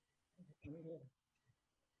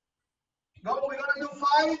 No, we're going to do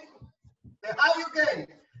 5. The higher you can.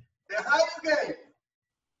 The higher you can.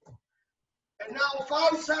 And now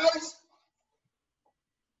 5 sides.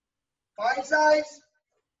 5 sides.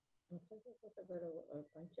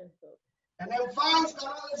 And then 5 on the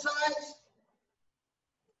other sides.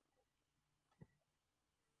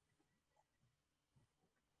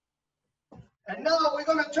 And now we're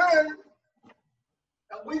going to turn,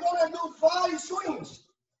 and we're going to do 5 swings.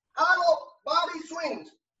 Hollow body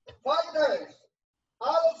swings. 5 times.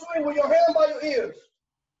 Hollow swing with your hand by your ears.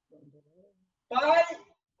 5.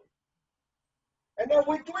 And then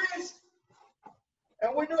we twist.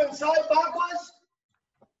 And we're doing side backwards.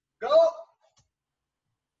 Go.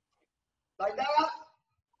 Like that.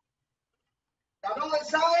 The other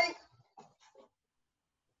side.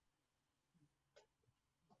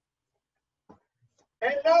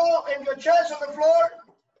 And now in your chest on the floor,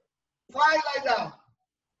 fly like that.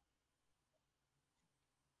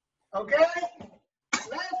 Okay?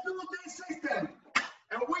 Let's do this system.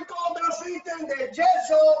 And we call that system the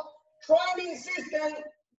Yeessooo training system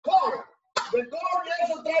core. The core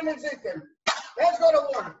Yeessooo training system. Let's go to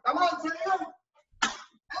work. Come on, Sam.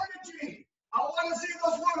 Energy. I want to see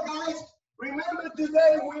those work, guys. Remember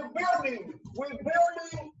today we're building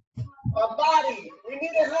a body. We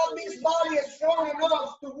need to have this body strong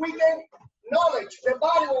enough to weaken knowledge. The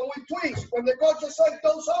body when we twist, when the coach says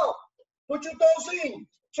toes up, put your toes in,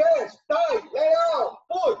 chest, tight, lay out,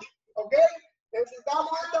 push, okay?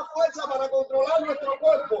 Necesitamos esta fuerza para controlar nuestro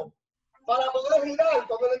cuerpo, para poder girar.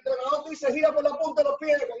 Cuando el entrenador dice gira por la punta de los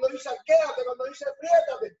pies, cuando dice arquéate, cuando dice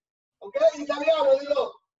apriétate, ok? Italiano,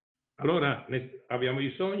 dillo. Allora, abbiamo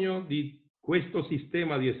bisogno di questo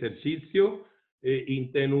sistema di esercizio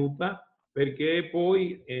in tenuta, perché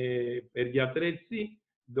poi per gli attrezzi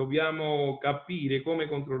dobbiamo capire come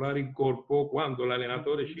controllare il corpo quando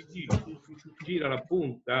l'allenatore ci gira la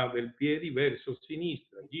punta del piede verso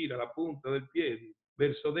sinistra, gira la punta del piede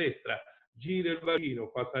verso destra, gira il bacino,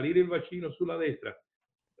 fa salire il bacino sulla destra.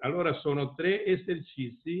 Allora sono 3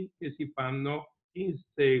 esercizi che si fanno in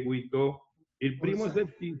seguito. Il primo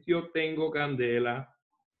esercizio tengo candela.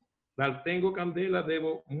 Dal tengo candela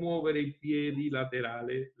devo muovere i piedi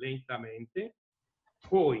laterali lentamente,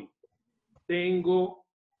 poi tengo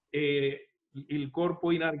il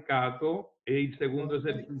corpo inarcato e il secondo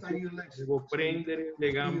esercizio devo prendere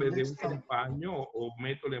le gambe di un compagno o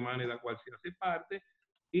metto le mani da qualsiasi parte.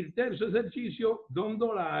 Il terzo esercizio,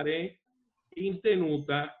 dondolare in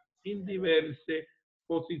tenuta in diverse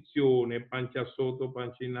posizioni, pancia sotto,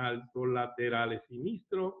 pancia in alto, laterale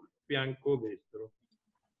sinistro, fianco destro.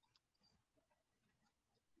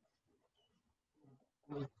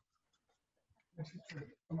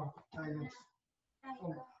 Come on,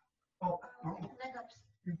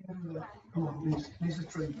 you can do that. Come on, this is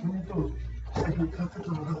straight. Unito,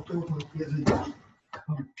 con los pies.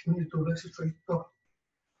 Unito, that's straight. Go.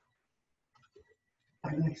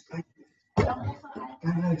 Legs,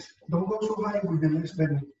 legs. Don't go so high with the legs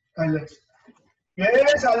bending. Legs.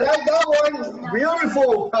 Yes, I like that one.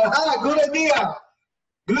 Beautiful. Good idea.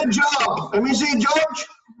 Good job. Let me see, George.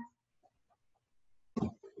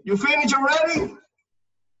 You finished already?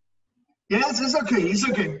 Yes, it's okay. It's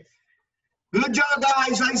okay. Good job,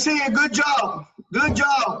 guys. I see it. Good job. Good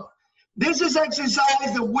job. This is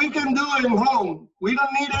exercise that we can do at home. We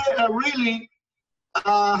don't need to really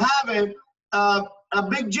have a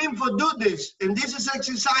big gym for do this. And this is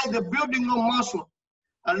exercise the building of muscle.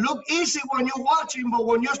 And look easy when you're watching, but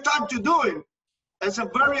when you start to do it, it's a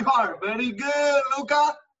very hard. Very good,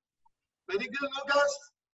 Luca. Very good, Lucas.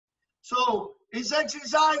 So it's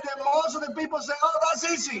exercise that most of the people say, oh, that's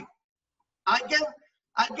easy. I can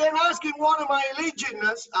ask him one of my elite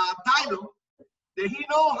gymnasts, Tyler, that he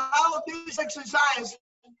know how this exercise,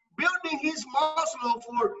 building his muscle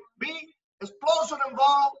for being explosive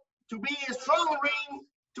involved, to be a strong ring,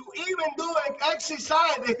 to even do an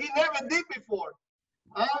exercise that he never did before.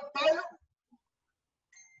 Tyler?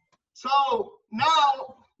 So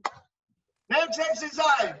now, next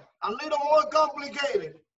exercise, a little more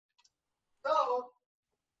complicated. So,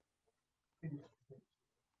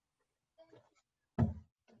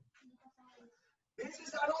 this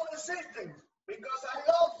is another system, because I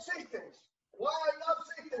love systems. Why I love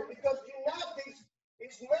systems? Because gymnastics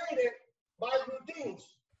is made by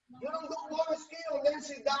routines. You don't do one skill and then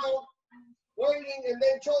sit down, waiting, and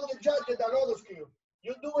then show the judges another skill.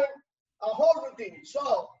 You're doing a whole routine.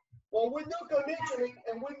 So, when we do conditioning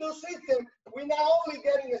and we do system, we're not only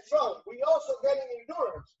getting strong, we're also getting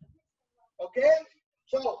endurance. Okay?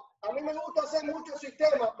 So, a mí me gusta hacer muchos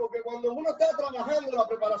sistemas porque cuando uno está trabajando la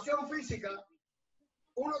preparación física,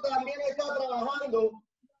 uno también está trabajando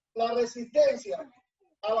la resistencia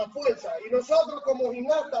a la fuerza. Y nosotros como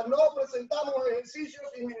gimnastas no presentamos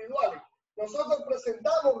ejercicios individuales, nosotros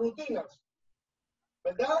presentamos rutinas,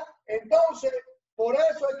 ¿verdad? Entonces, por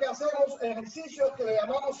eso es que hacemos ejercicios que le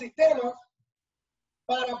llamamos sistemas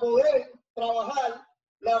para poder trabajar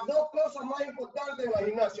las dos cosas más importantes en la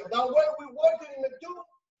gimnasia. That way we're working in the two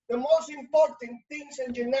the most important things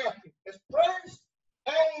in gymnastics: strength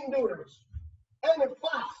and endurance, and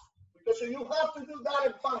fast, because you have to do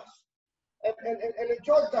that fast and in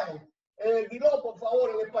short time. Dilò, por favor,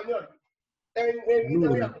 en español, en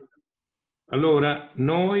italiano. Allora,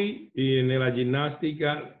 noi nella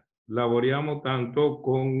ginnastica lavoriamo tanto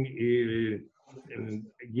con gli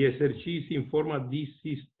esercizi in forma di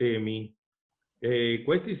sistemi.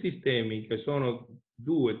 Questi sistemi, che sono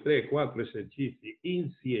 2, 3, 4 esercizi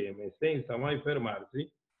insieme, senza mai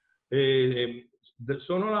fermarsi,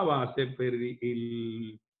 sono la base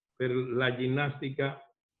per la ginnastica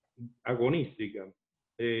agonistica,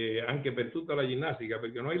 anche per tutta la ginnastica,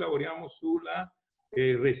 perché noi lavoriamo sulla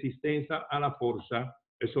resistenza alla forza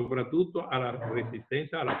e soprattutto alla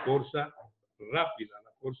resistenza alla forza rapida,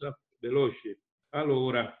 alla forza veloce.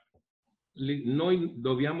 Allora, noi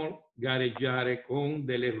dobbiamo gareggiare con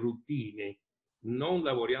delle routine, non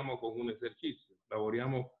lavoriamo con un esercizio,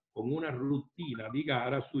 lavoriamo con una routine di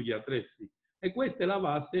gara sugli attrezzi, e questa è la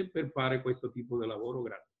base per fare questo tipo di lavoro.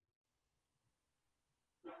 Grazie.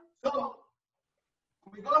 So,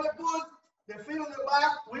 we're going to put the feet on the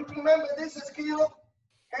back. We remember this skill,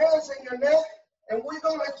 hands in your neck, and we're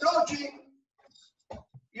going to touch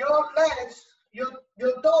your legs,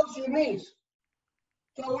 your toes, your knees.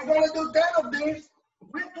 So we're going to do 10 of these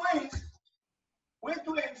with twins,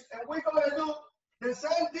 and we're going to do the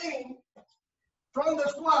same thing from the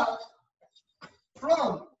squat,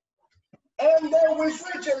 and then we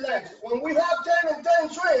switch your legs. When we have 10 and 10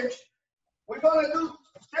 switch, we're going to do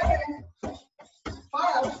 10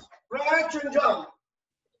 fast reaction jump.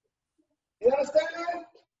 You understand that?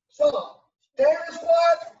 So 10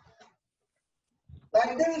 squat,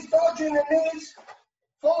 like this, touching the knees,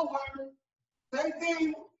 forward, same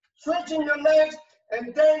thing, switching your legs,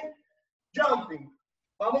 and then jumping.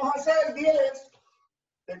 Vamos a hacer 10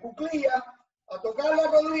 de cuclilla, a tocar la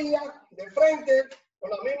rodilla de frente con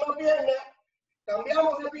la misma pierna,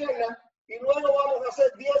 cambiamos de pierna y luego vamos a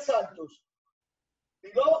hacer 10 saltos.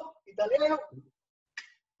 ¿Digo? Italiano.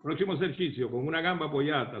 Prossimo esercizio, con una gamba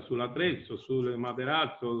appoggiata sull'attrezzo, sul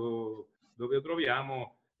materasso dove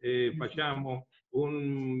troviamo, facciamo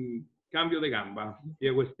un cambio di gamba,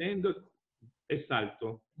 piego, estendo e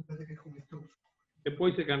salto, e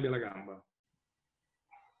poi si cambia la gamba.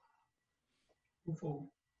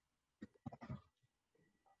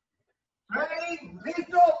 Ready,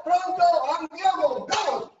 listo, pronto, andiamo,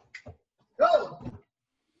 go, go.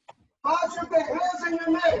 Pass your hands in your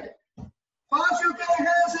neck. Pass your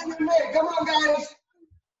hands in your neck. Come on, guys.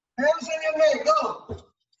 Hands in your neck. Go.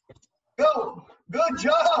 Go. Good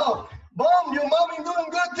job. Boom, your mommy doing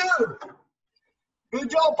good too. Good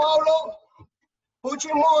job, Paulo.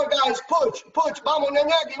 Pushing more, guys. Push, push. Vamos,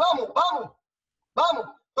 Neñaki. Vamos, vamos. Vamos.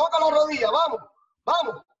 Toca la rodilla. Vamos.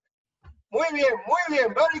 Vamos. Muy bien, muy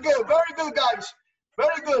bien. Very good, guys.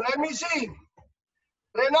 Very good. Let me see.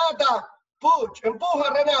 Renata. Push, empuja,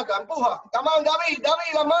 Renata, empuja. Come on, David,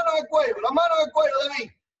 la mano en el cuello,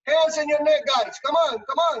 David. Hands in your neck, guys. Come on.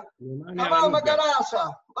 Come on,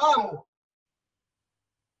 Macaraza. Vamos.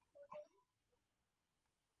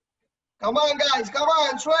 Come on, guys, come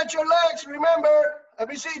on. Stretch your legs, remember. Let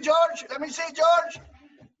me see, George.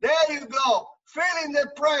 There you go. Feeling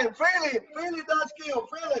the prime, feeling that skill,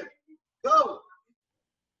 feel it. Go.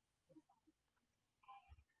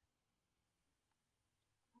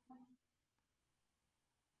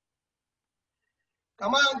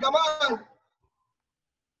 Come on.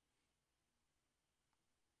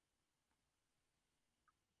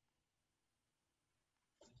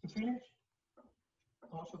 You finish?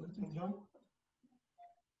 Also, let me jump.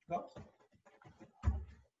 Go.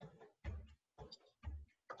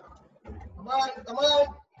 Come on.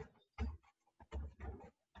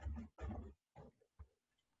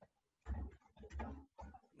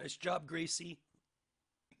 Nice job, Gracie.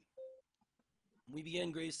 Muy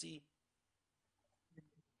bien, Gracie.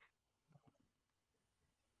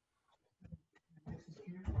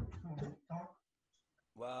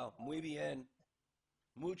 Wow, muy bien.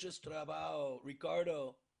 Muchos trabajo,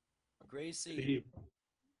 Ricardo, Gracie. Sí.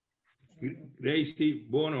 Gracie,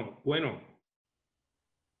 bueno. Come on.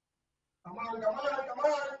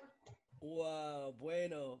 Wow,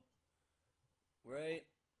 bueno. Right?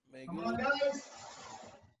 Come on, guys.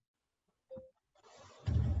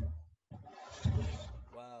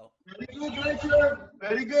 Wow. Very good, Richard.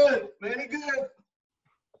 Very good.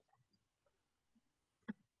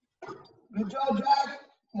 Good job, Jack.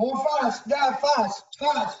 More fast, Dad, fast.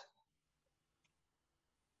 Go,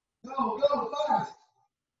 fast.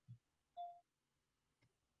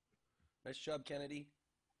 Nice job, Kennedy.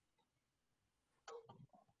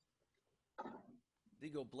 There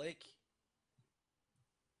you go, Blake.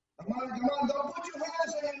 Come on, don't put your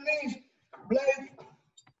hands on your knees, Blake.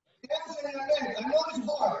 Hands on your leg. I know it's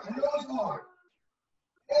hard. Hands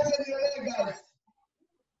on your leg, guys.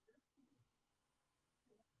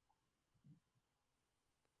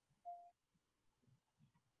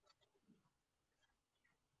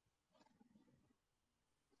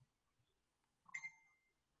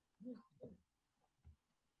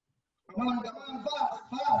 Come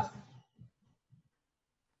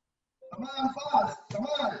on, fast. Come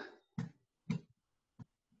on.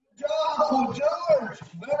 George.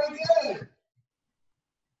 Very good.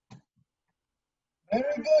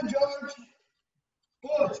 George.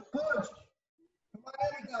 Push. Come on,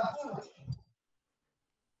 Erika, push.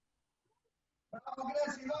 Vamos,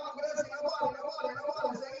 Gracie, no vale.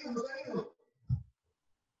 Seguido.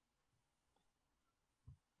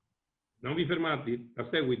 Non vi fermati, a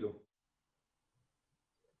seguito.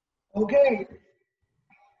 Okay.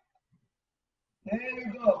 There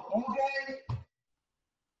you go. Okay.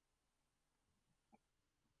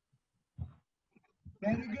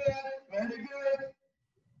 Very good.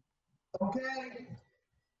 Okay.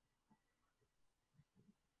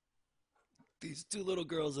 These two little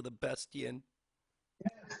girls are the best, Yin.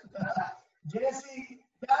 Yes.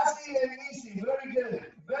 Cassie and Yeessooo.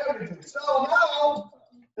 Very good. So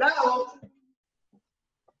now,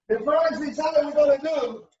 the first example we're going to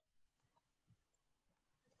do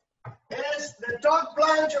is the top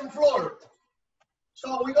planche and floor.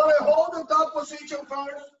 So we're going to hold the top position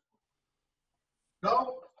first.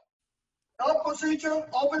 Go. Top position,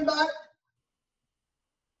 open back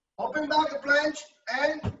the planche,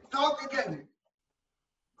 and tuck again.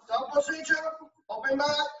 Top position, open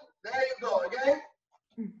back, there you go, again.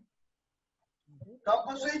 Top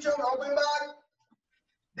position, open back.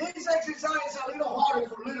 This exercise is a little harder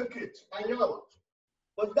for little kids, I know.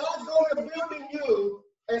 But that's going to build in you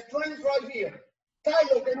a strength right here.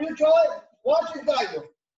 Tyler, can you try? Watch it, Tyler.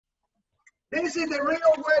 This is the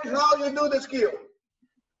real way how you do the skill.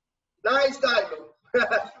 Nice, Tyler.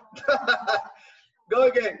 Go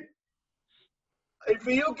again. If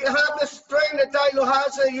you have the strength that Tyler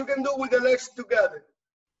has, you can do with the legs together.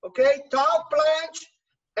 Okay, top planche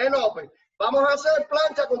and open. Vamos a hacer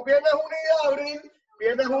plancha con piernas unidas, abrir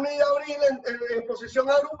en posición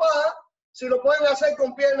agrupada. Si lo pueden hacer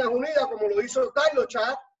con piernas unidas, como lo hizo Tyler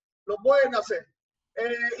Chat, lo pueden hacer.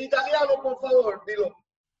 Italiano, por favor, dilo.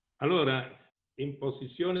 Allora, in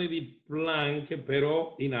posizione di plank,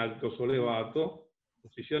 però in alto sollevato,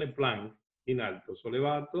 posizione plank in alto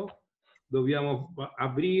sollevato, dobbiamo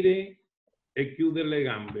aprire e chiudere le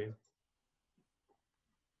gambe.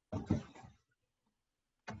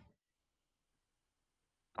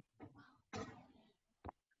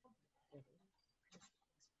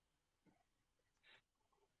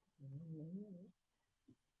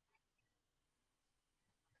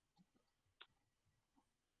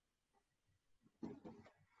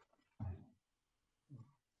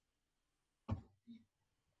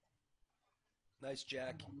 Nice,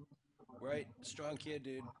 Jack. Right, strong kid,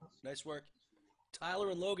 dude. Nice work. Tyler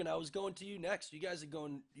and Logan, I was going to you next. You guys are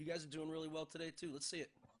doing really well today too. Let's see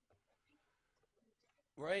it.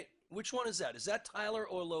 Right? Which one is that? Is that Tyler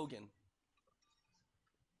or Logan?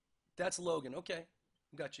 That's Logan. Okay.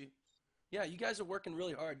 Got you. Yeah, you guys are working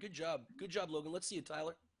really hard. Good job. Good job, Logan. Let's see it,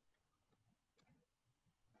 Tyler.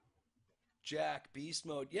 Jack, beast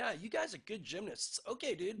mode. Yeah, you guys are good gymnasts.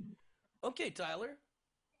 Okay, dude. Okay, Tyler.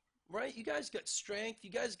 Right? You guys got strength.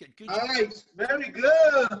 You guys got good. Nice. Very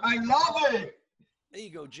good. I love it. There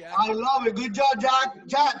you go, Jack. I love it. Good job, Jack.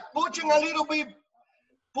 Jack, pushing a little bit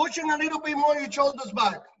more your shoulders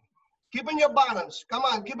back. Keeping your balance. Come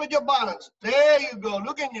on, keep it your balance. There you go.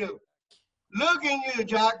 Look at you. Look at you,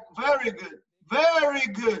 Jack. Very good. Very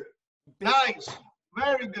good. Nice.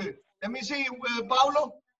 Very good. Let me see,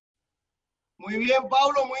 Paulo. Muy bien,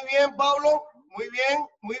 Paulo. Muy bien, Paulo. Muy bien.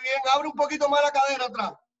 Muy bien. Abre un poquito más la cadera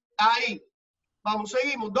atrás. Ahí. Vamos,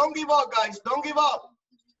 seguimos. Don't give up, guys. Don't give up.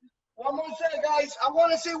 One more set, guys. I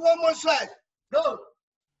want to see one more set. Go.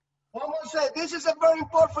 One more set. This is a very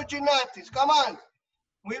important for gymnastics. Come on.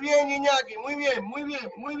 Muy bien, Iñaki. Muy bien, muy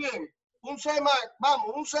bien, muy bien. Un set más.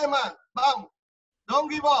 Vamos, un set más. Vamos.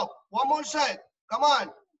 Don't give up. One more set. Come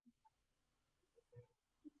on.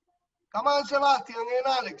 Come on, Sebastian and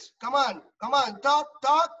Alex. Come on. Come on. Talk,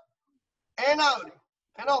 talk. And out.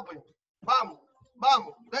 And open. Vamos.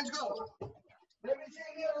 Vamos. Let's go. Let me see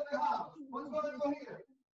here in the house. What's going on here?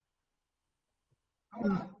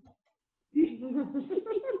 Come on.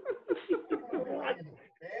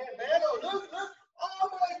 Look. Oh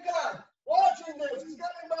my God. Watching this. It's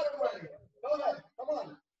getting better already. Go ahead. Come on.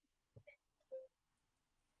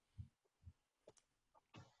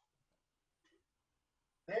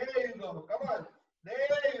 There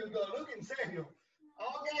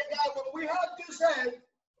said,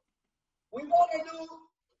 we're going to do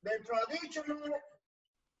the traditional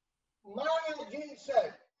mana G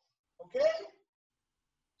set. Okay?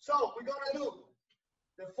 So we're going to do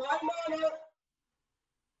the 5 mana,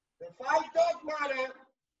 the 5 dot mana,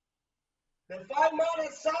 the 5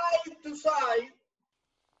 mana side to side,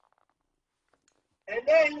 and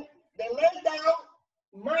then the lay down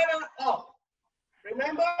mana up.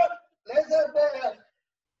 Remember? Let's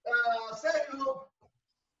say you,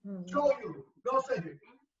 show you. Go say it.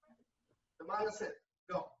 The mana set.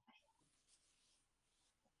 Go.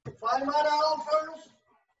 5 mana out first.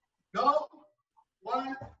 Go.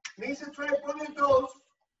 1. Knees and straight, point your toes.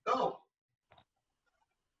 Go.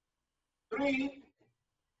 3.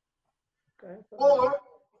 4.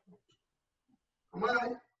 Come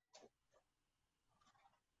on.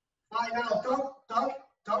 5 now. Toe.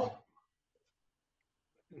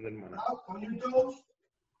 Out on your toes.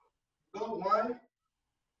 Go. 1,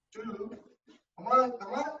 2. Come on.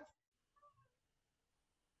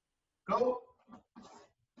 Go.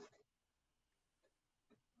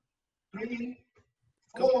 3,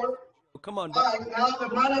 4. Come on. 5. Now the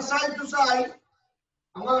mana side to side.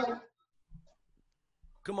 Come on.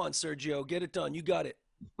 Come on, Sergio. Get it done. You got it.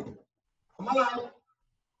 Come on.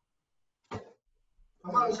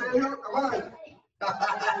 Come on, Sergio. Come on.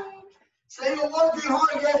 Say you're working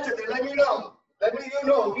hard yesterday. Let me know. Let me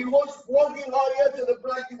know. He was working hard yesterday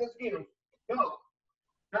practicing the skills. Go.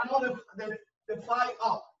 Now the 5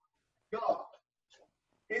 up. Go.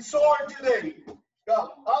 It's sore today.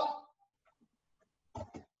 Go. Up.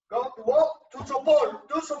 Go to up.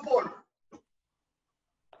 To support.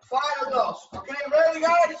 5 of those. Okay, ready,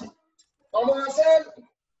 guys? Vamos a hacer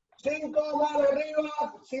 5 manos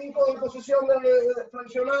arriba, 5 en posición de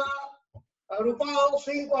flexionada, agrupados,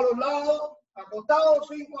 5 a los lados, acostados,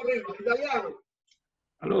 5 arriba. Italiano.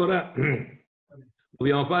 Allora,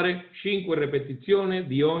 dobbiamo fare 5 ripetizioni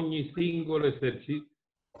di ogni singolo esercizio.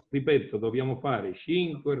 Ripeto, dobbiamo fare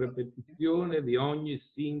 5 ripetizioni di ogni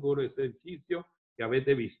singolo esercizio che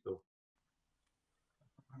avete visto.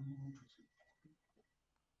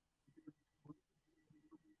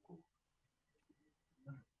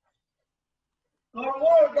 Go to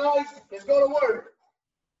work, guys. Let's go to work.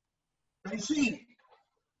 Let's see.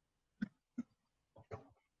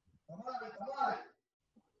 Come on.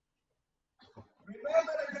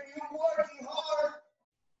 Remember that if you're working hard,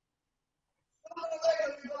 sooner or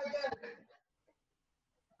later you're going to get it.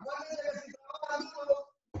 Acuérdense que si trabajan duro,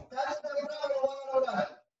 tarde o temprano lo van a lograr.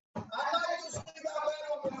 I like to see that man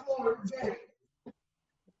on the floor, Jay.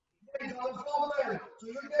 Jay, on the floor better. So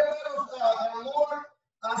you get better more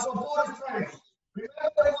support strength.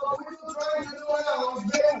 Remember what we were trying to do now is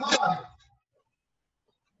getting hard.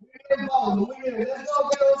 We're getting bold. Let's go,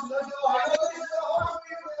 girls. Let's go. I know this is hard for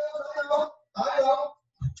you, girls. I know.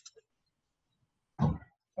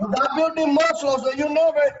 But that building muscles that you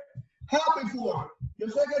never had before. Yo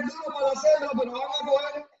sé que es duro para hacerlo, pero van a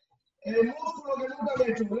coger el músculo que nunca han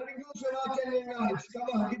hecho. Let me use it out there in Alex. Come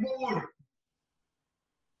on, keep on working.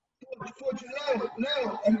 Push,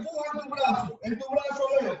 Leo. Empuja en tu brazo,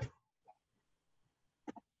 Leo.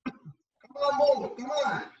 Come on, Bobo. Come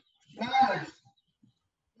on. Nice.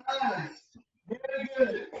 Very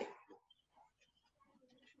good.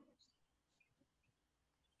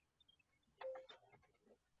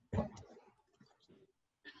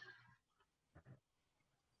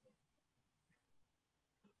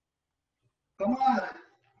 Come on.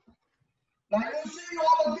 Now you see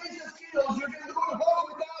all of these skills you can do at home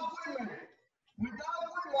without equipment,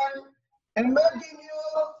 and making you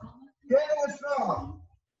getting strong.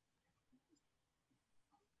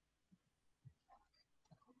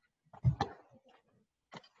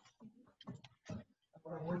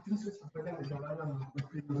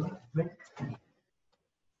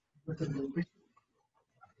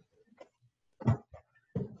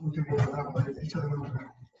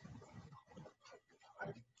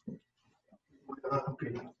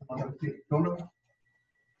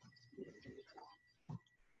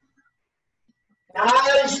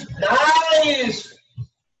 Nice.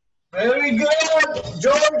 Very good,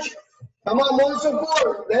 George. Come on, more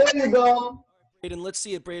support. There you go. Braden, let's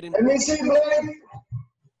see it, Braden. Let me see, Blake.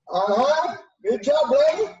 Good job,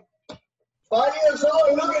 Blake. 5 years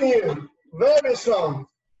old, look at you. Very strong.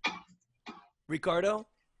 Ricardo?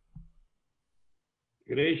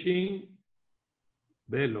 Cresci.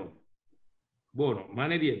 Bello. Buono.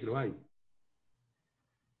 Mani dietro, vai.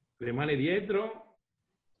 Le mani dietro.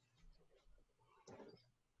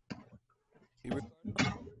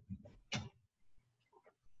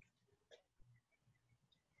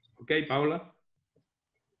 Ok, Paola?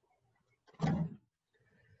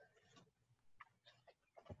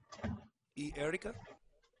 Y Erica?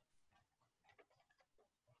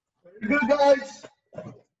 Very good, guys.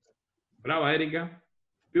 Brava Erika.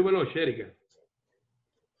 Più veloce Erika.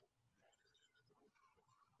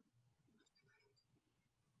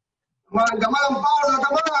 Come on, Paula,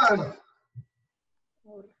 come on.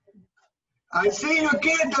 I see your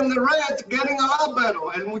kid in the red getting a lot better.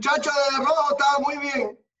 El muchacho de rojo está muy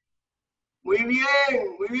bien. Muy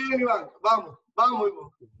bien, Iván. Vamos,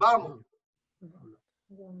 Iván. Vamos.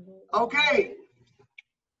 Okay.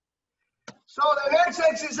 So the next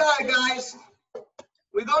exercise, guys,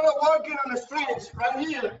 we're going to work on the stretch right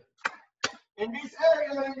here in this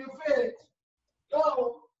area in your feet.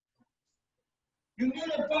 So you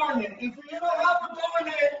need a partner. If you don't have a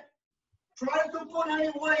partner, try to put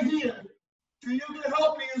any weight here so you can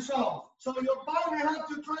help yourself. So your partner has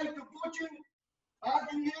to try to put you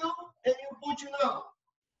back in you and you put you up.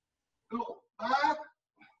 Go back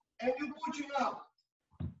and you put you up.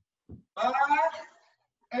 Back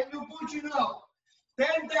and you put you up.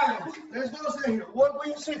 10 times. Let's go say here. What were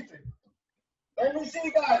you sitting? Let me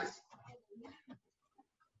see, guys.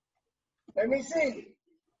 Let me see.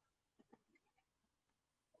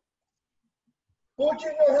 Put you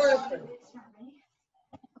in your husband.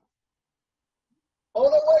 All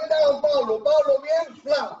the way down, Pablo. Pablo, bien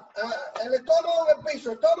flat. El estómago en el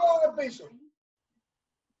piso, estómago en el piso.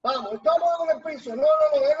 Vamos, estómago en el piso. No,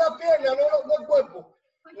 es la pierna, no el cuerpo.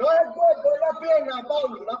 No es el cuerpo, es la pierna,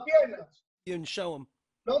 Pablo, las piernas. You can show him.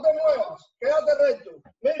 No te muevas, quédate recto.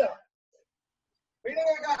 Mira, miren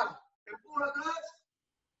acá, empuja atrás.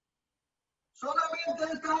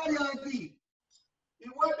 Solamente esta área de aquí. Y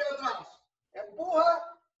vuelve atrás.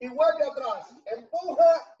 Empuja y vuelve atrás.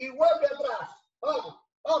 Empuja y vuelve atrás.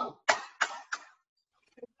 Vamos.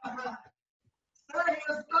 Stay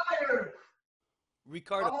tired.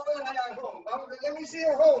 Ricardo. Vamos a ver allá at home. Let me see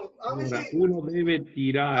at home. Allora, uno deve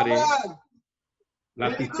tirare,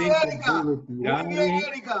 l'assistente deve tirare,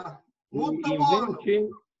 invece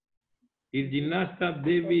il ginnasta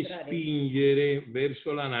deve spingere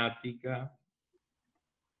verso la natica.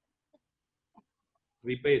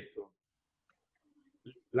 Ripeto,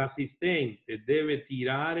 l'assistente deve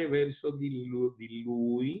tirare verso di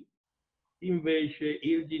lui, invece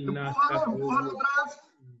il ginnasta deve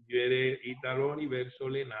spingere i talloni verso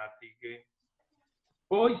le natiche.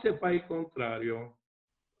 Poi se fa il contrario.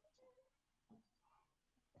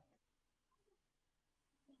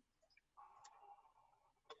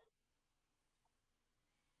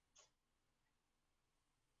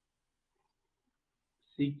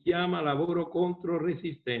 Si chiama lavoro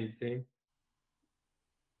controresistente.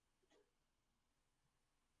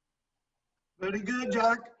 Very good,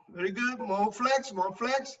 Jack. Very good. More flex.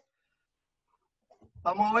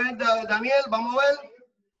 Vamos a ver, Daniel, vamos a ver.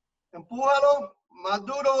 Empújalo. Más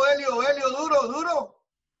duro, Helio, duro.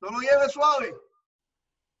 No lo lleves suave.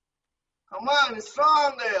 Come on, it's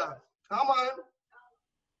strong there. Come on.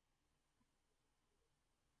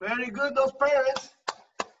 Very good, those parents.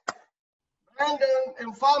 Brandon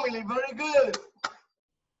and family, very good.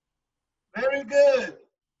 Very good.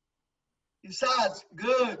 Isaac,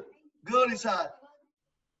 good. Good, Isaac.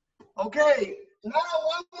 Okay, now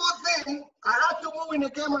one more thing. I have to move in the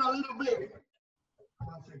camera a little bit.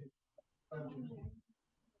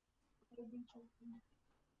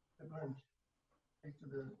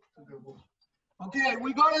 Okay,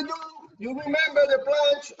 we're gonna do, you remember the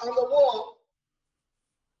planche on the wall.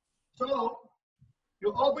 So,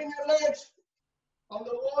 you open your legs on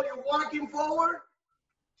the wall, you're walking forward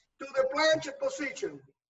to the planche position.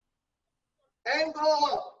 And go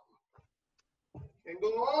up. And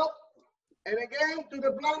go up. And again to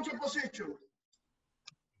the planche position.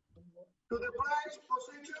 To the planche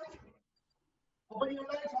position. Open your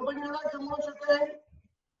legs and once again.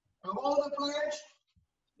 And hold the planche.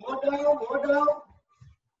 More down.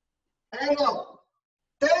 And up.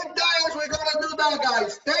 10 times we're gonna do that,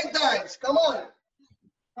 guys. 10 times. Come on.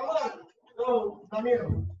 Go,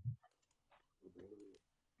 Daniel.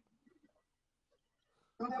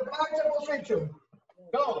 To the planche position.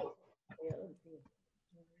 Go.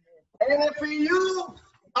 And if you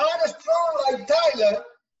are strong like Tyler,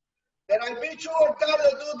 then I be sure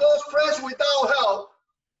Tyler do those press without help.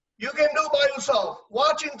 You can do by yourself.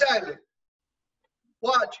 Watching Tyler.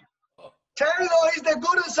 Watch. Tyler is the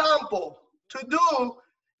good example to do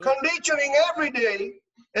conditioning every day.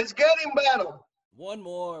 It's getting better. One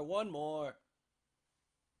more.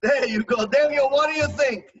 There you go. Daniel, what do you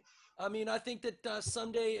think? I mean, I think that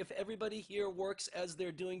someday, if everybody here works as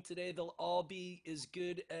they're doing today, they'll all be as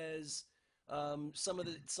good as some of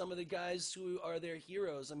the guys who are their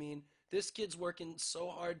heroes. I mean, this kid's working so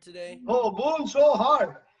hard today. Oh, boom, so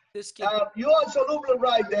hard. This kid. You are absolutely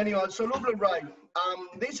right, Daniel. Absolutely right.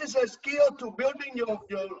 This is a skill to building your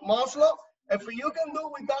muscle. If you can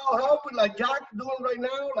do without help, like Jack doing right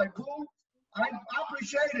now, like boom, I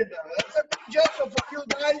appreciate it. That's a big gesture for you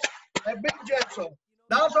guys. A big gesture.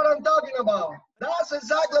 That's what I'm talking about. That's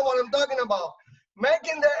exactly what I'm talking about.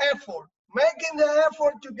 Making the effort. Making the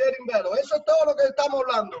effort to getting better. Eso es todo lo que estamos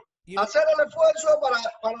hablando. Hacer el esfuerzo para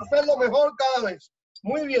hacerlo mejor cada vez.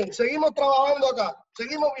 Muy bien. Seguimos trabajando acá.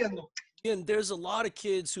 Seguimos viendo. And there's a lot of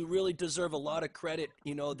kids who really deserve a lot of credit.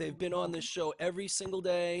 You know, they've been on this show every single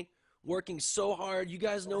day, working so hard. You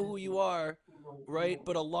guys know who you are, right?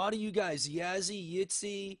 But a lot of you guys, Yazzie,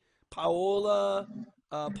 Yitzi, Paola,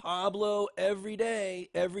 Pablo, every day,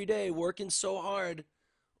 working so hard,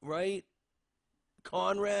 right?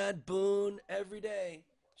 Conrad, Boone, every day.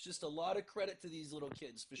 It's just a lot of credit to these little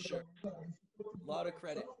kids, for sure. A lot of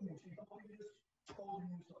credit.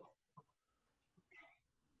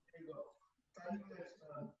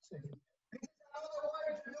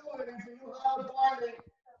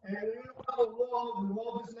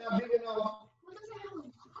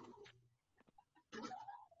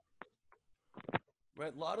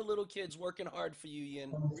 Right, a lot of little kids working hard for you,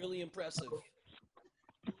 Yin. Really impressive.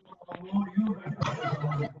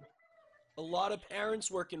 A lot of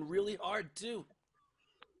parents working really hard too.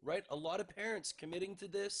 Right? A lot of parents committing to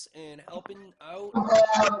this and helping out.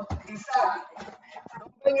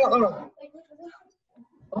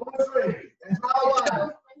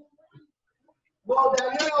 Well,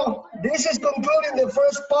 Daniel, this is concluding the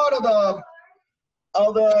first part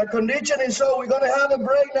of the conditioning. So we're gonna have a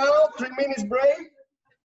break now, 3 minutes break.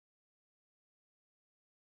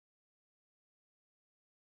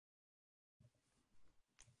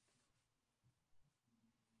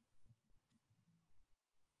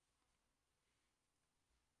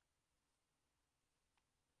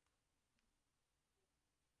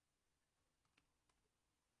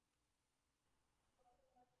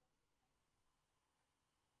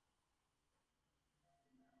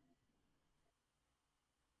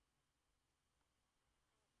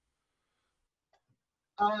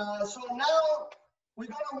 So now we're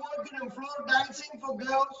gonna work in floor dancing for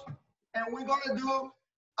girls, and we're gonna do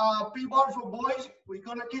P-bar for boys. We're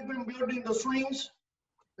gonna keep on building the swings,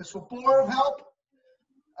 the support help.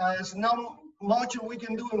 There's not much we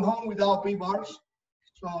can do at home without P-bars.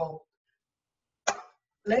 So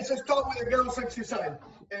let's start with the girls exercise.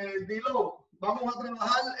 Below, vamos a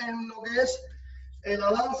trabajar en lo que es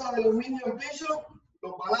la danza de los niños en piso,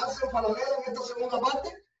 los balances paralelos en esta segunda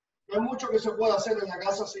parte. No hay mucho que se pueda hacer en la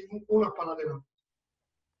casa sin unos paralelos.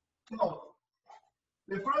 So,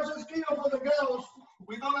 the first skill for the girls,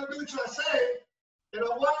 we're going to do chassé, and I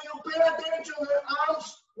want you to pay attention to the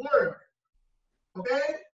arms work.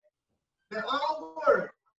 Okay? The arm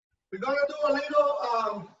work. We're going to do a little,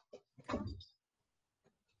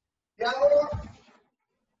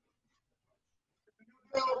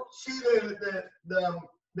 you see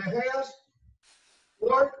the hands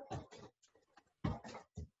work.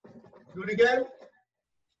 Do it again.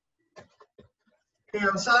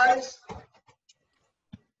 Hand size.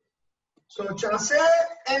 So chassé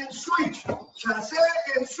and switch. Chassé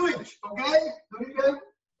and switch. Okay? Do it again.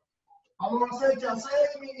 Vamos a hacer chassé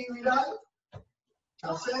y virar.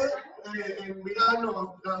 Chassé y virar,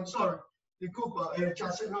 no, I'm sorry. Disculpa,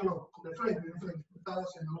 chassé, no, de frente. Estaba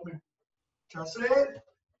haciendo lo mismo. Chassé.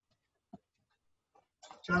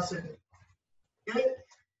 Chassé. Okay?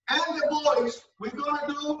 And the boys, we're going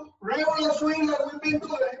to do regular swing that we've been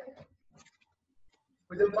doing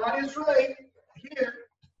with the body straight here.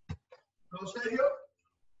 No serio.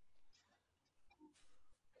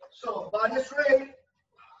 So, body straight.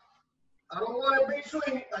 I don't want a big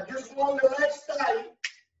swing. I just want the legs tight.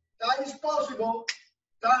 Tight as possible.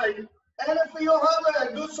 Tight. And if you have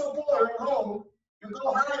a good support at home, you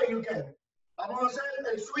go higher you can. Vamos a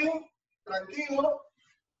hacer el swing tranquilo.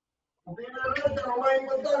 Pierna recta, lo más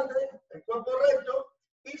importante, el cuerpo recto,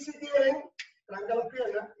 y si tienen, tranca las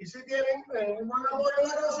piernas, y si tienen un buen apoyo en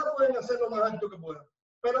la grasa, pueden hacerlo más alto que puedan.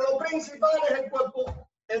 Pero lo principal es el cuerpo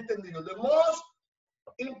extendido. The most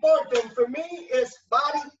important for me is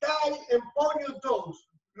body tight and point your toes.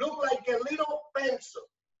 Look like a little pencil.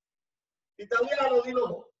 Italiano, di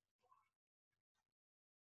nuevo.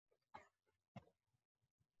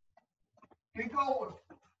 Keep going.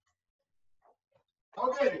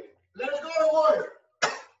 Okay. Let's go to work.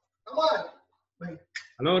 Come on.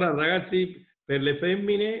 Allora ragazzi, per le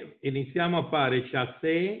femmine iniziamo a fare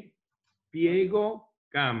chassé, piego,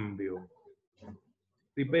 cambio.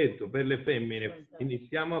 Ripeto, per le femmine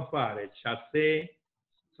iniziamo a fare chassé,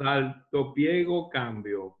 salto, piego,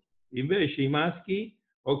 cambio. Invece i maschi,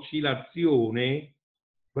 oscillazione,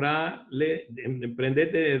 prendete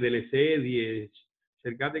delle sedie,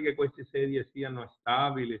 cercate che queste sedie siano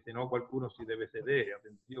stabili, se no qualcuno si deve sedere,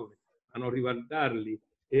 attenzione a non ribaltarli.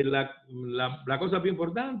 E la cosa più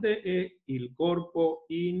importante è il corpo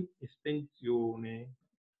in estensione.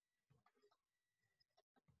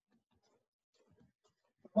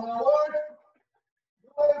 Forward,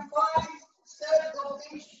 doing 5 sets of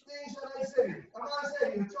each thing that I say. Come on,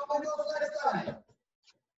 say it. Show me those next time.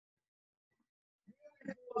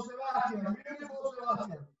 Beautiful, Sebastian. Beautiful,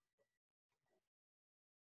 Sebastian.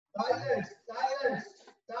 Silence, silence,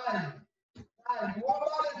 time. Time. One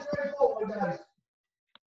body straight forward, guys.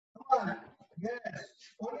 Come on. Yes.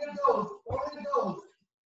 On your toes. On your toes.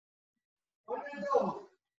 On your toes.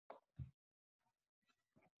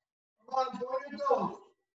 Come on, on your toes.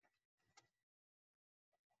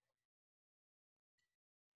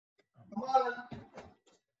 Come on.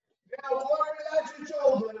 Yeah, one, relax your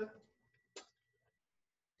shoulder.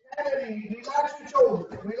 Kennedy, relax your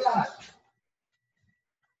shoulder. Relax.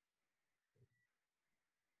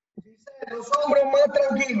 Dice, los hombros más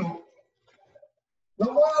tranquilos.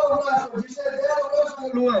 No mueva los brazos. Dice, deja los brazos en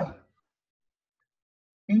el lugar.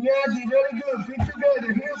 Iñaki, very good. Feet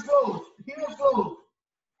together. Heels closed. Heels closed.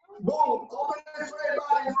 Boom. Open the straight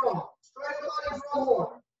body from. Straight body from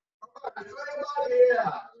more. Straight body,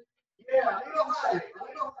 yeah. Yeah, a little high.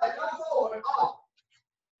 Not forward. Up.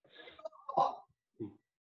 Up.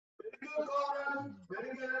 Very good, Corbin.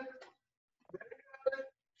 Very good.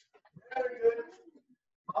 Very good.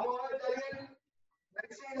 Vamos a ver,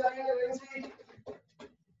 Daniel. Let's see.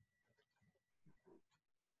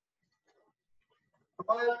 Come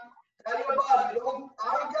on. Tie your body. I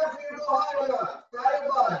don't care if you go high or not. Tie your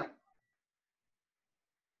body.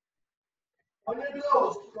 On your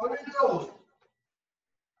toes. On your toes.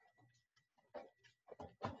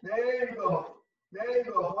 There you go. There you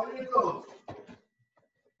go. On your toes.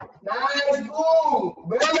 Nice. Boom.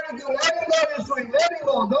 Very good. Let him go this swing. Let him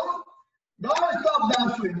go. Don't stop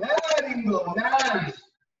that swing. Let him go. Nice.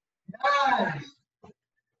 Nice.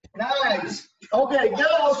 Nice. Okay,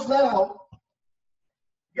 girls now.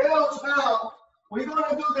 Girls now. We're going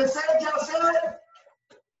to do the same side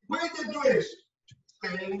with the twist.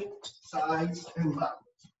 Spin, sides, and back.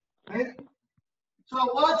 Okay? So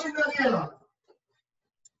watching Daniela.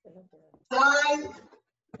 Side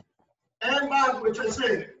and back, which I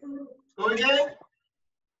said. Go again.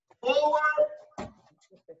 Forward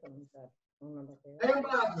and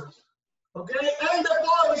backwards. Okay? And the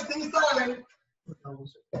boys this time.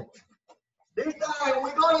 This time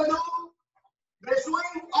we're going to do the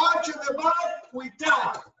swing arch in the back with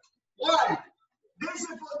tap. Why? This is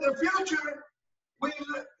for the future. We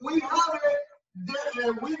have it.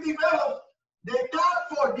 We developed the tap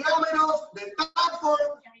for diameters, the tap for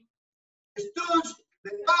studs,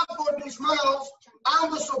 the tap for dismounts,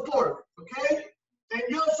 and the support. Okay? And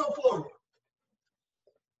your support.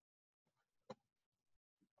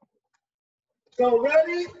 So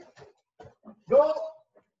ready? Go.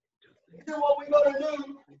 This is what we're going to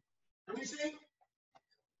do. Let me see.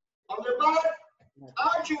 On the back,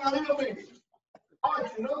 arching a little bit.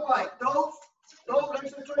 Arching, not like toes. Toes,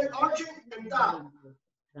 let's straight arching and tap.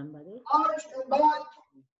 Arch and back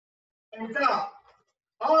and tap.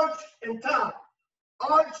 Arch and tap.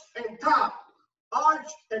 Arch and tap. Arch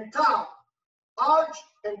and tap. Arch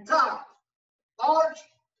and tap. Arch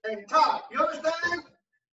and tap. You understand?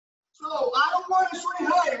 So I don't want to swing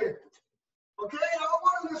higher. Okay? I don't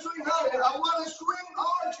want to swing higher. I want to swing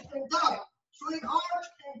arch and tap. Swing arch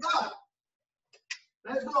and tap.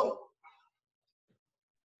 Let's go.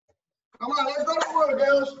 Come on, let's go to work,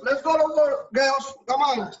 girls. Let's go to work, girls. Come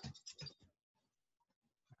on.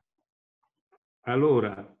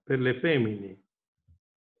 Allora, per le femmine,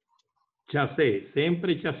 chassé,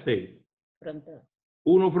 sempre chassé.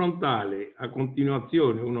 Uno frontale, a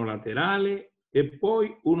continuazione uno laterale e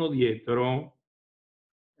poi uno dietro.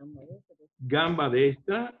 Gamba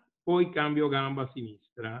destra, poi cambio gamba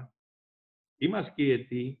sinistra. I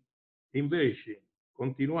maschietti invece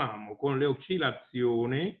continuiamo con le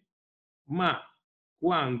oscillazioni, ma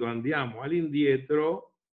quando andiamo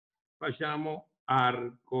all'indietro facciamo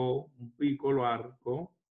arco, un piccolo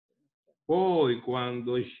arco, poi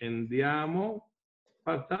quando scendiamo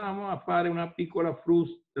passiamo a fare una piccola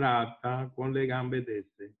frustrata con le gambe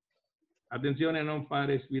destre. Attenzione a non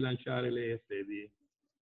fare sbilanciare le sedie.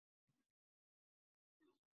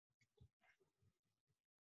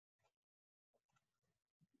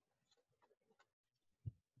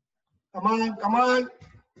 Come on, come on.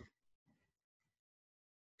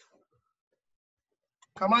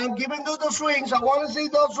 Come on, give him those swings. I want to see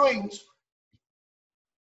those swings.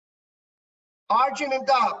 Arching and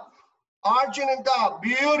tap. Arching and down,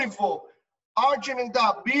 beautiful. Arching and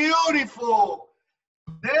down, beautiful.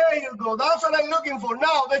 There you go. That's what I'm looking for.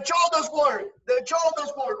 Now, the shoulders work. The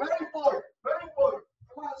shoulders work. Very important. Very important.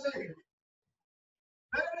 Come on, say it.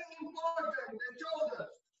 Very important, the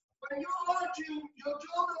shoulders. When you're arching, your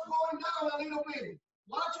shoulders going down a little bit.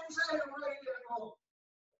 Watch and say it right here at home.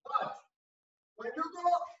 Watch. When you go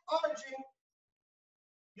arching,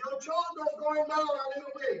 your shoulders going down a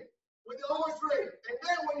little bit with the arms straight. And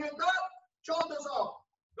then when you're done, shoulders up.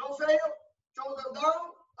 Don't say it. Shoulders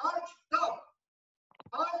down, arch, down.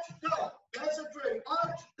 Arch, down. That's a trick.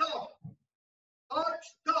 Arch, down. Arch,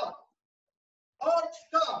 down. Arch,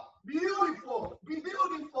 down. Beautiful. Be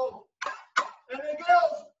beautiful. And the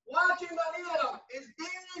girls watching Maria is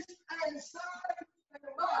this and side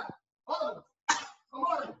and back. On. Come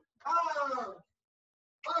on.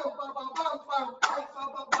 Bam, bam, bam, bam, bam, bam, bam,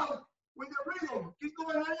 bam, bam. With the rhythm. Keep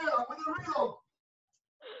going Maria with the rhythm.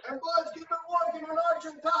 And boys, keep it working on arch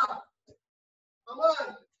and top. Come on.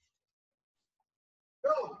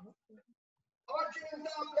 Go. Arching and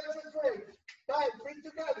down, that's a trick. Nice, feet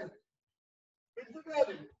together. Feet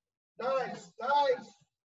together. Nice, nice.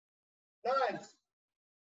 Nice.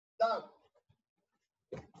 Down.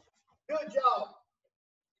 Good job.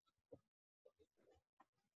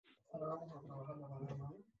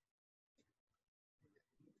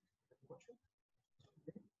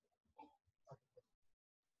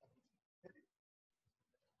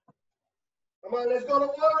 Come on, let's go to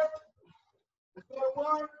work. Let's go to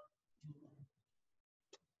work.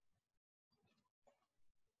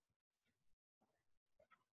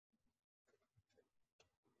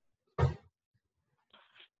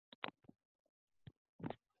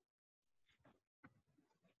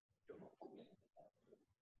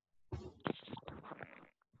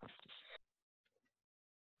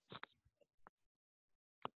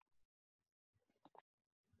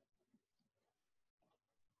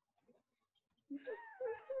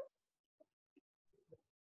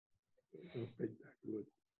 Spettacolo.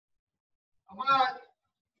 Come on.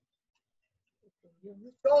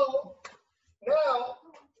 So now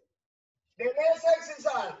the next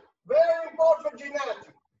exercise, very important for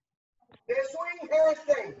gymnastics, the swing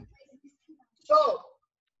handstand. So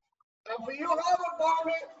if you have a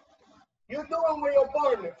partner, you do it with your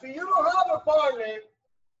partner. If you don't have a partner,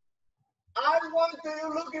 I want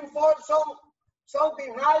you looking for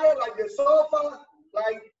something higher, like the sofa,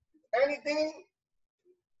 like anything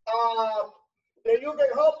that you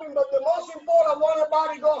can help him. But the most important, I want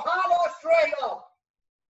everybody to go hard or straight up.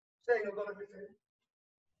 Say you're gonna be safe.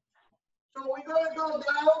 So we're gonna go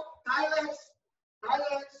down, tie legs, tie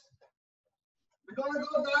legs. We're gonna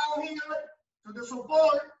go down here to the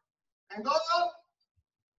support and go up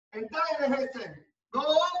and tie the headstand. Go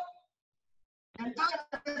up and tie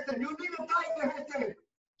the headstand. You need to tie the headstand.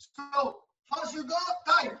 So first you go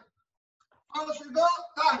tight. First you go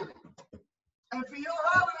tight. And if you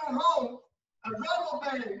have it at home, a rubber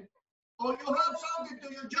band, or you have something to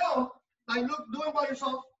your jaw, like look, doing by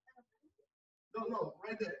yourself. No,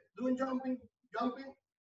 right there. Doing jumping,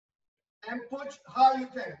 and push how you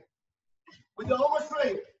can. With the arm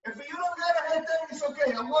straight. If you don't get a headstand, it's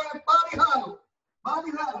okay. I want a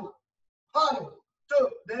body hollow. 2.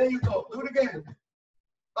 There you go. Do it again.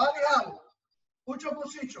 Body hollow. Put your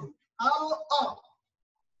position. Hollow up.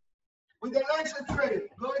 With the legs straight.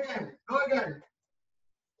 Go again.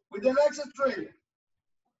 With the legs straight.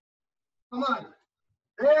 Come on.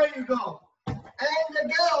 There you go. And the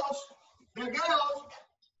girls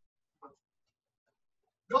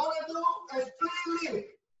gonna do a split leg.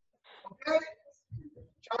 Okay?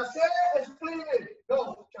 Chassé, split leg. Go.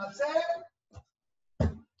 Chassé.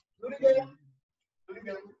 Do it again.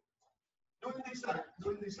 Do it this side.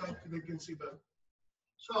 Do it this side so they can see better.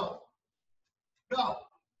 So, go.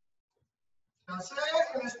 Chassé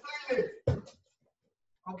and split leg.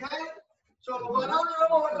 Okay? So, para ahora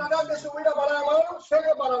vamos a tratar de subir a parar la mano. Sé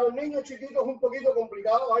que para los niños chiquitos es un poquito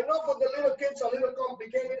complicado. I know for the little kids a little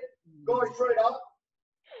complicated. Go straight up.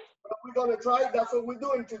 But we're going to try. That's what we're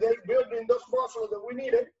doing today. Building those muscles that we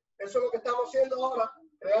needed. Eso es lo que estamos haciendo ahora.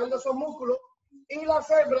 Creando esos músculos. Y la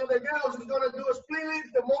hembra, the girls, is going to do a split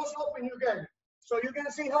leg the most open you can. So you can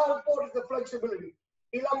see how important the flexibility.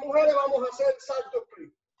 Y las mujeres vamos a hacer salto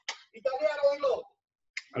split. Italiano, dilo.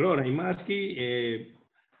 Allora, i maschi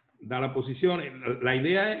dalla posizione, la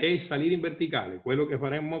idea è salire in verticale, quello che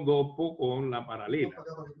faremo dopo con la parallela,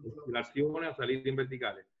 l'azione a salire in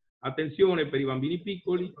verticale. Attenzione, per i bambini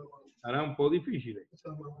piccoli sarà un po' difficile,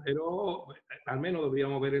 però almeno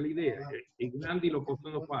dobbiamo avere l'idea che i grandi lo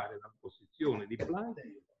possono fare dalla posizione di plank,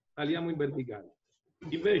 saliamo in verticale.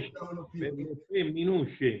 Invece per le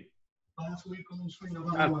femminucce Vas a subir con un swing.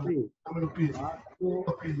 Sì. Dame los pies.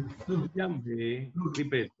 Passo gambe,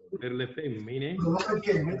 ripeto, per le femmine, No,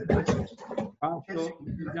 perché? passo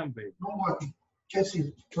gambe. Non vuoi. Che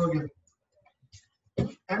sì,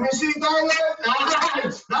 Let me see, Tyler.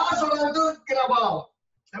 Nice. That's what I'm doing about.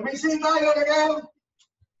 Let me see, Tyler, again.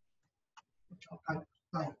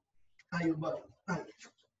 Tie your body.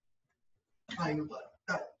 Tie your body.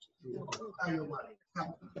 Tie your body. Tie your body.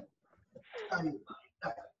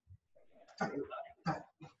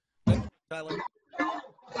 Tyler.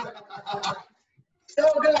 So,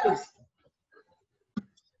 guys,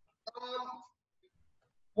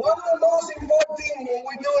 one of the most important things when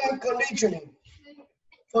we're doing conditioning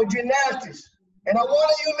for gymnastics, and I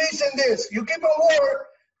want you to listen this. You keep on word,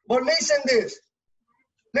 but listen this.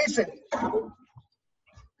 Listen.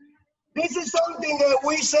 This is something that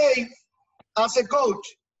we say as a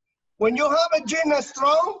coach. When you have a gymnast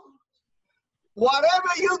strong, whatever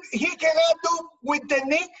he cannot do with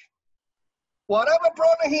technique, whatever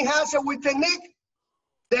problem he has with technique,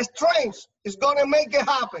 the strength is going to make it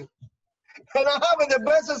happen. And I have the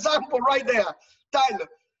best example right there, Tyler.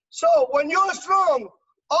 So when you're strong,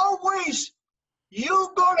 always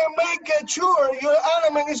you're going to make sure your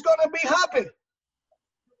element is going to be happy.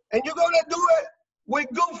 And you're going to do it with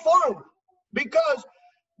good form, because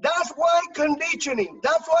that's why conditioning,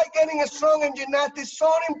 that's why getting strong in gymnastics is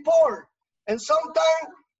so important. And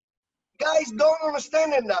sometimes guys don't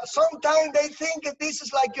understand that. Sometimes they think that this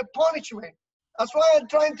is like a punishment. That's why I'm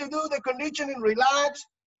trying to do the conditioning relax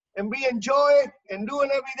and be enjoy and do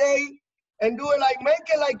it every day and do it like, make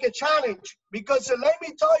it like a challenge. Because let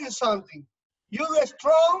me tell you something, you get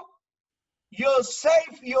strong, you're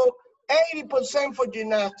safe, you're 80% for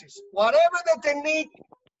gymnastics. Whatever the technique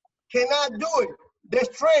cannot do it, the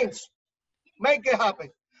strength, make it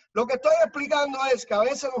happen. Lo que estoy explicando es que a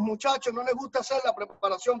veces los muchachos no les gusta hacer la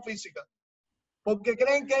preparación física porque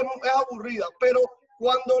creen que es aburrida, pero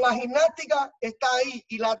cuando la gimnástica está ahí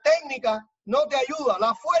y la técnica no te ayuda,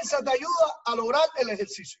 la fuerza te ayuda a lograr el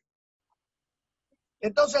ejercicio.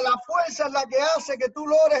 Entonces la fuerza es la que hace que tú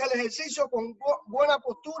logres el ejercicio con buena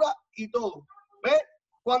postura y todo. ¿Ves?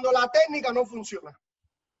 Cuando la técnica no funciona.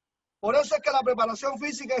 Por eso es que la preparación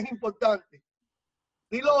física es importante.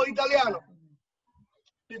 Dilo italiano.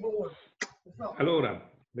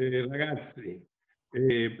 Allora, ragazzi,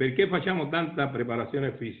 perché facciamo tanta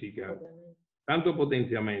preparazione fisica, tanto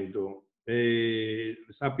potenziamento?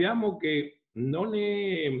 Sappiamo che non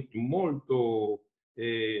è molto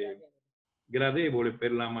gradevole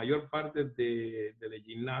per la maggior parte delle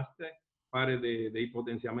ginnaste fare dei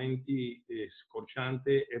potenziamenti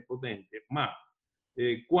scorcianti e potenti, ma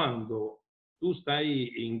quando tu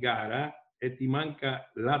stai in gara e ti manca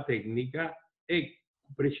la tecnica, è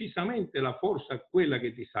precisamente la forza quella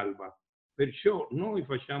che ti salva. Perciò noi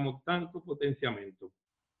facciamo tanto potenziamento.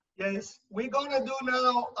 Yes, we're gonna do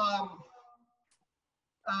now,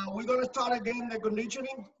 we're gonna start again the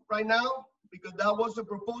conditioning right now, because that was the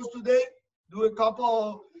proposed today. Do a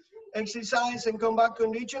couple exercises and come back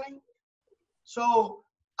conditioning. So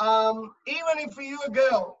even if you're a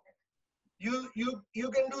girl, you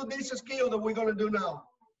can do this skill that we're gonna do now.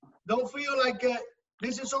 Don't feel like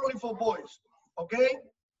this is only for boys, okay?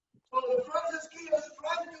 So the first skill is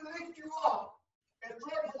trying to lift you up and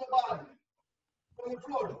straight from the body, from the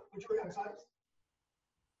floor. Put your hands sides.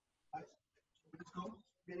 Let's go.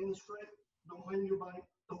 Getting straight. Don't bend your body.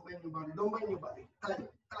 Don't bend your body. Don't bend your body. Tight.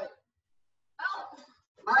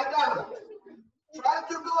 Like that. Try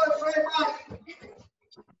to go a straight back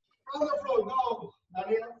from the floor. Go,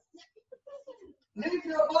 Daniela. Lift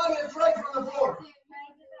your body straight from the floor.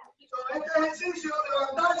 So este ejercicio de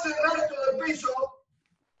levantarse recto del piso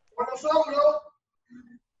con los hombros.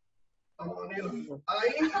 Vamos, Daniela.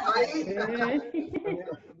 Ahí.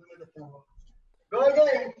 Go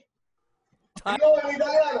again. Go en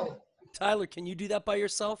italiano. Tyler, can you do that by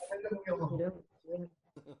yourself?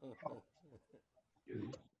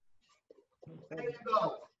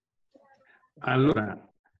 Allora,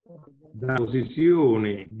 da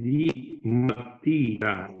posizione di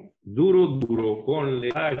matita duro con le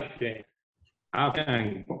asce a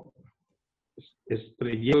fianco,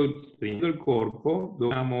 stringendo il corpo,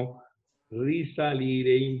 dobbiamo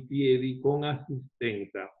risalire in piedi con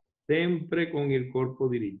assistenza, sempre con il corpo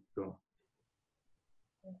diritto.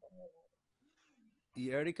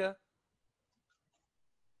 Erika?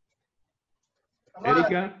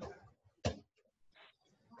 Erika?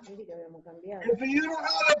 If you don't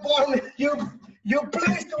have a partner, you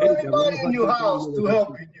please to anybody in your house to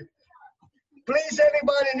help you. Please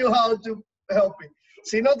anybody in your house to help you.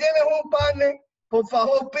 Si no tienes un partner, por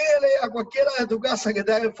favor pídele a cualquiera de tu casa que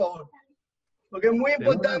te haga el favor. porque es muy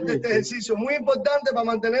importante este ejercicio, muy importante para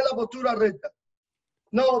mantener la postura recta.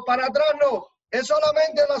 No, para atrás no, es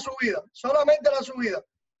solamente la subida, solamente la subida.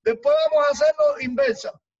 Después vamos a hacerlo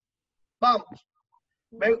inversa. Vamos.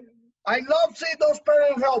 I love see those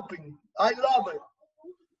parents helping. I love it.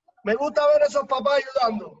 Me gusta ver esos papás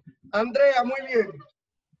ayudando. Andrea, muy bien.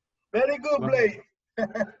 Very good play.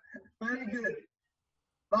 Very good.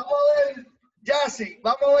 Vamos a ver, Yassi,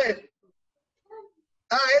 vamos a ver.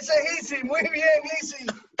 Ah, ese es Easy, muy bien, Easy.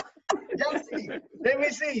 Yassi, let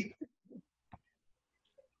me see.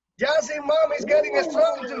 Yassi, mom is getting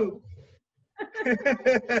strong too.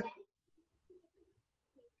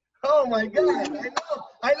 Oh my God,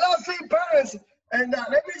 I love seeing parents. And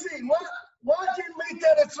let me see, watching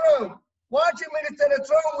Mr. Strong,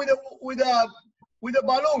 with a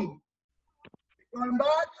balloon. Going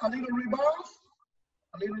back, a little rebound.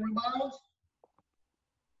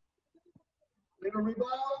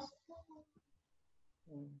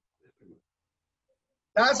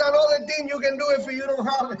 That's another thing you can do if you don't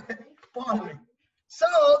have it. So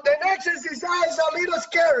the next exercise is a little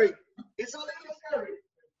scary. It's a little scary.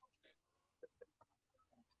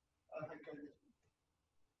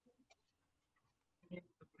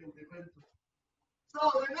 So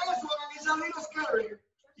the next one is a little scary.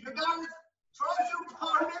 You guys trust your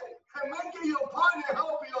partner and make your partner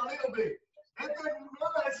help you a little bit. Este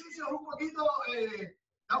nuevo ejercicio es un poquito,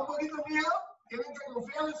 da un poquito miedo. Tienen que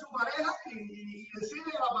confiar en su pareja y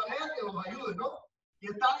decirle a la pareja que los ayude, ¿no? Y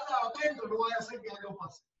estar atento, no vaya a ser que algo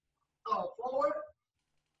pase. So forward,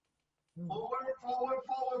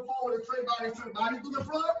 straight body to the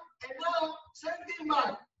front, and now same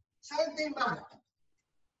thing back.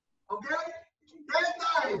 Okay? 10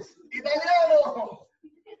 times. Italiano.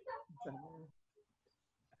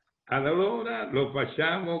 Allora lo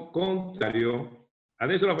facciamo contrario.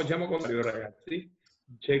 Adesso lo facciamo contrario, ragazzi.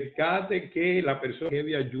 Cercate che la persona che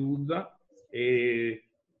vi aiuta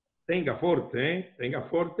tenga forte.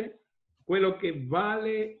 Quello che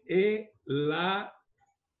vale è la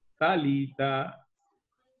salita.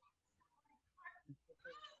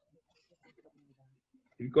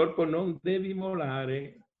 Il corpo non deve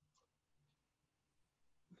mollare.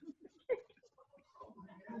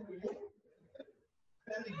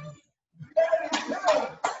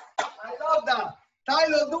 I love that.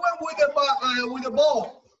 Tyler, do it with the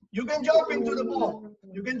ball. You can jump into the ball.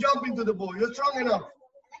 You're strong enough.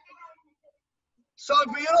 So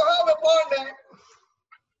if you don't have a partner,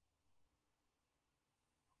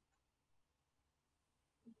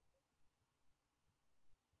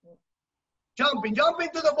 jump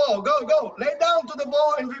into the ball. Go. Lay down to the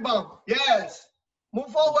ball and rebound. Yes.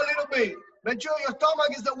 Move forward a little bit. Make sure your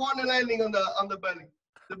stomach is the one landing on the belly.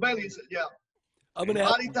 The belly is, yeah. I'm gonna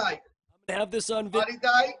body tight. I'm gonna have this on video. Body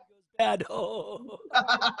tight. Bad. Oh.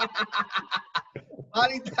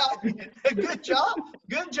 Body tight. Good job.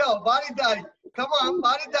 Body tight. Come on,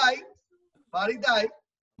 body tight.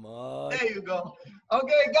 Come on. There you go.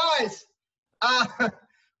 Okay, guys.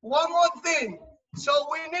 One more thing. So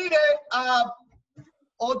we needed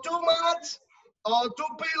or 2 mats, or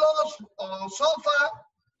 2 pillows, or sofa.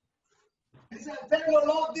 It's a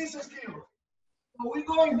table of this skill. So we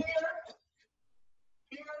go in here,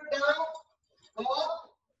 down, go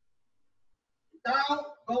up, down,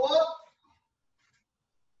 go up,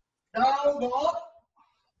 down, go up.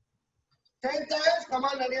 10 times, come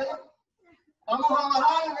on, Daniela. Vamos a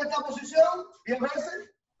bajar en esta posición 10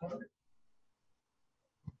 veces.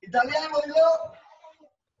 Italiano, dilo.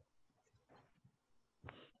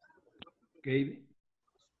 Ok,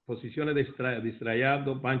 posizione di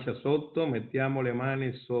sdraiato, pancia sotto, mettiamo le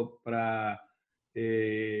mani sopra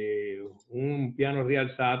un piano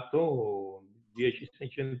rialzato 10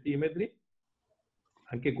 centimetri,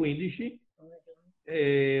 anche 15.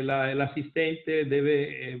 L'assistente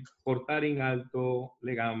deve portare in alto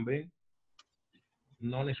le gambe,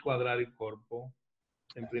 non squadrare il corpo,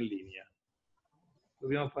 sempre in linea.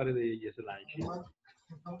 Dobbiamo fare degli slanci,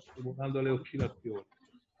 simulando le oscillazioni.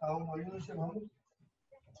 Am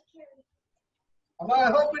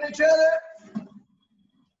I helping each other?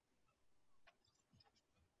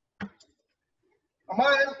 Am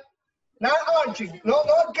I not arching? No,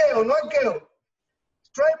 not Kale.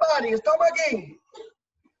 Straight body, stomach in.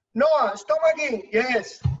 Noah, stomach in.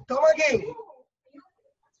 Yes, stomach in.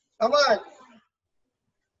 Come on.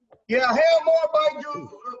 Yeah, hair more by your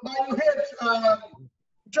hips,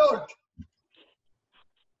 George.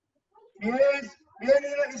 Yes, bien,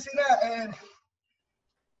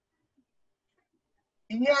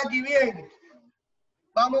 Iñaki, bien.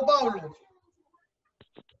 Vamos, Paulo.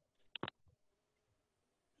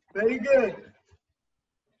 Very good.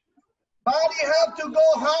 Body have to go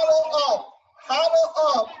hollow up. Hollow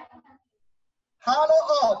up. Hollow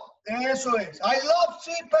up. Eso es. I love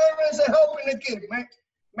see parents helping the kid.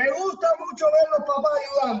 Me gusta mucho ver los papás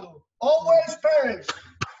ayudando. Always parents.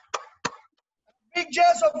 Big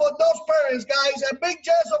gesture for those parents, guys. A big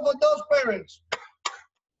gesture for those parents.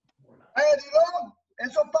 Ayudó.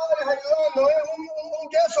 Esos padres ayudando. Un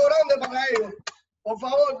gesto grande para ellos. Por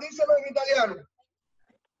favor, díselo en italiano.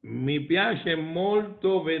 Mi piace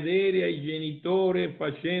molto vedere i genitori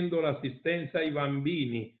facendo l'assistenza ai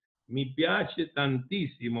bambini. Mi piace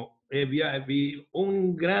tantissimo e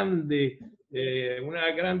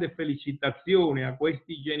una grande felicitazione a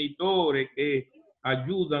questi genitori che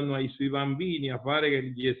aiutano i suoi bambini a fare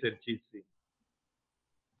gli esercizi.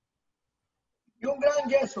 Y un gran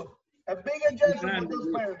gesto. A bigger gesture for those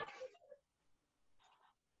parents.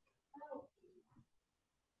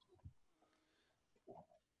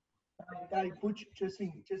 Dai,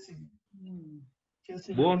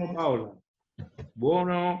 Buono Paola.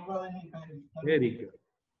 Buono Erika.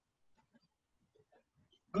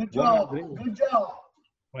 Good job. Buona, Good job.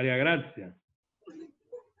 Maria Grazia.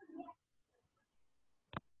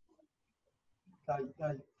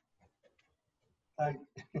 Dai.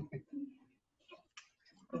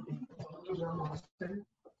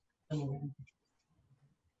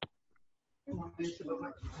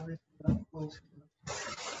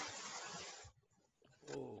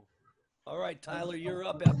 Oh. All right, Tyler, you're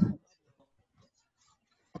up.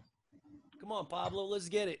 Come on, Pablo, let's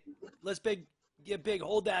get it. Let's get big.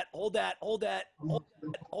 Hold that.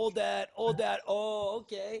 Oh,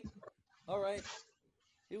 okay. All right.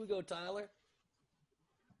 Here we go, Tyler.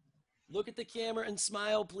 Look at the camera and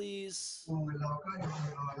smile, please. There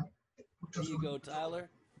you go, Tyler.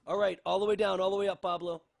 All right, all the way down, all the way up,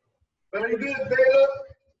 Pablo. Very good, Taylor.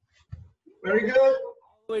 Very good. All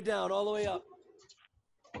the way down, all the way up.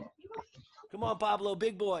 Come on, Pablo,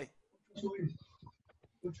 big boy.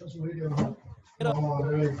 Get up.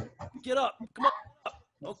 Get up. Come on. Up.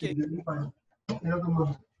 Okay.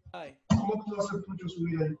 Hi.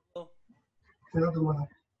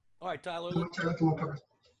 All right, Tyler.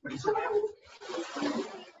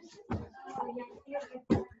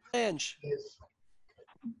 Flange.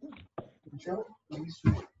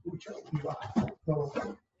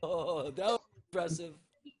 Oh, that was impressive.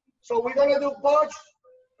 So we're gonna do push,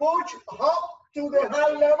 hop to the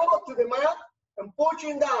high level, to the mat, and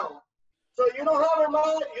pushing down. So you don't have a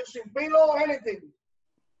mat using pillow or anything.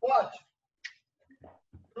 Watch.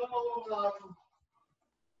 So,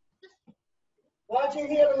 watching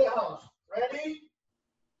here in the house. Ready?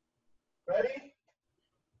 Ready?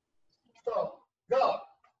 Stop. Go.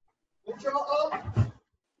 Put your up.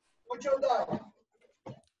 Put your down.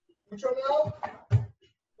 Put your up.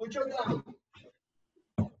 Put your down.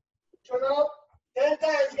 Put your up. 10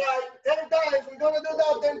 times, guys. 10 times. We're gonna do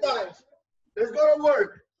that 10 times. Let's go to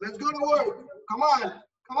work. Let's go to work. Come on.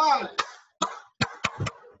 Come on.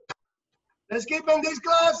 Let's keep in this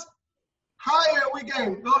class higher we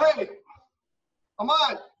can. Go ahead. Come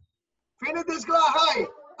on. Finish this class high.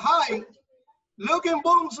 High. Look at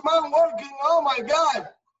Boom's man working. Oh my God.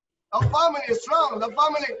 Our family is strong. The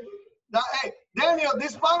family. Hey, Daniel,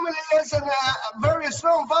 this family is a very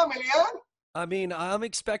strong family, huh? I mean, I'm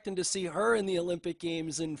expecting to see her in the Olympic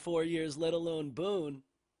Games in 4 years, let alone Boone.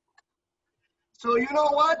 So you know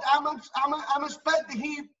what? I'm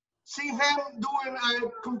expecting see him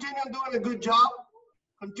continue doing a good job,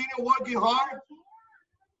 continue working hard,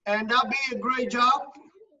 and that'll be a great job.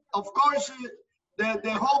 Of course,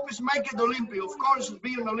 the hope is make it Olympic. Of course,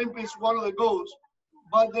 being Olympic is one of the goals.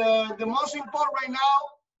 But the most important right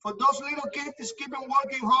now for those little kids is keep on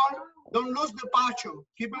working hard. Don't lose the passion.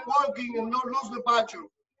 Keep on working and don't lose the passion.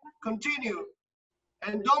 Continue,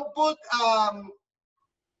 and don't put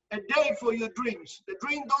a day for your dreams. The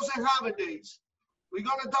dream doesn't have a days. We're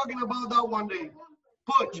gonna talking about that one day.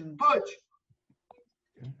 Push.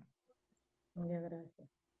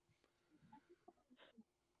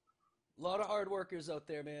 A lot of hard workers out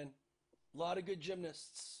there, man. A lot of good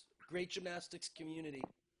gymnasts. Great gymnastics community.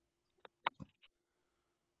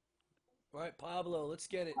 All right, Pablo, let's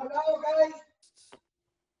get it. Hello, guys.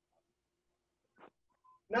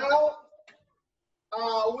 Now,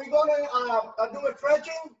 we're gonna do a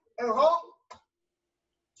stretching at home.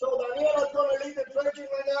 So Daniela's gonna lead the stretching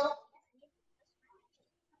right now.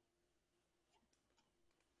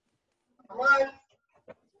 Come on.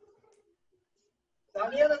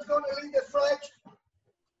 Daniela's gonna lead the stretch.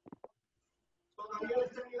 So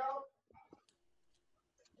Daniela's taking it out.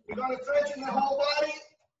 We're gonna stretch in the whole body.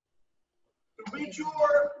 To reach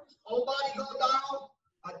your whole body go down.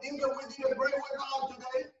 I think that we did a great workout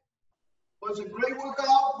today. It was a great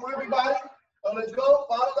workout for everybody. So let's go.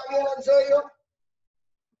 Pablo también en serio.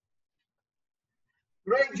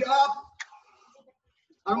 Great job.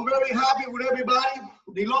 I'm very happy with everybody.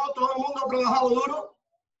 Dilo, todo el mundo ha trabajado duro.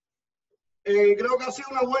 Creo que ha sido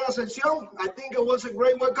una buena sesión. I think it was a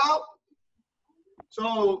great workout.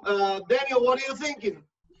 So, Daniel, what are you thinking?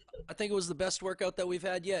 I think it was the best workout that we've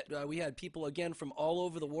had yet. We had people again from all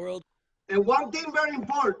over the world. And one thing very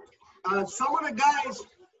important, some of the guys,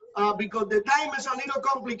 because the time is a little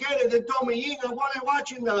complicated, they told me, Yin, I want to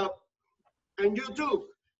watch on YouTube.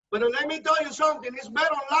 But let me tell you something, it's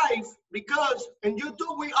better on live because in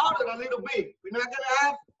YouTube we ordered a little bit. We're not going to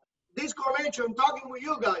have this connection talking with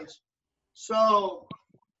you guys. So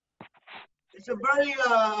it's a very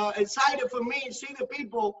excited for me to see the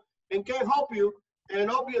people and can help you.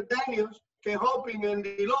 And obviously Daniel can helping and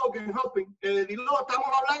Dilo can helping. Dilo,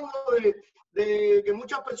 estamos hablando de que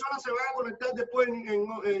muchas personas se van a conectar después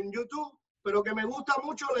en YouTube, pero que me gusta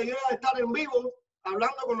mucho la idea de estar en vivo,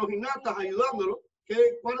 hablando con los gimnastas, ayudándolos.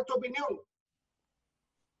 ¿Cuál es tu opinione?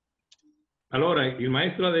 Allora, il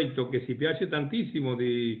maestro ha detto che si piace tantissimo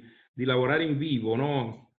di lavorare in vivo,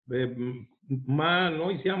 no? Ma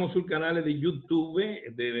noi siamo sul canale di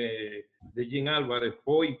YouTube di Jim Alvarez,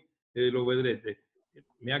 poi lo vedrete.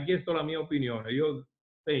 Mi ha chiesto la mia opinione, io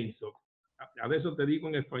penso, adesso te dico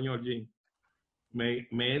in spagnolo, Jim, me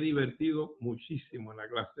he divertido muchísimo en la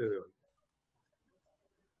clase de hoy.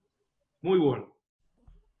 Muy bueno,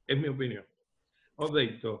 è mia opinione. Ho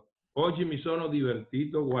detto, oggi mi sono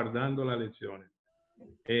divertito guardando la lezione.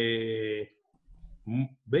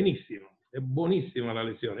 Benissimo, è buonissima la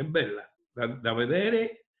lezione, è bella da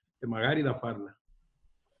vedere e magari da farla.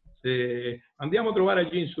 Andiamo a trovare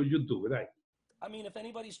Jim su YouTube, dai. I mean, if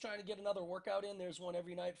anybody's trying to get another workout in, there's one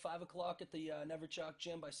every night, 5 o'clock at the Never Chalk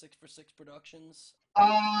Gym by 6for6 Productions.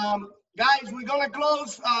 Guys, we're going to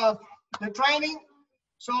close the training.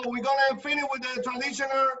 So we're going to finish with the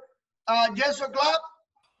traditional Yeessooo clap.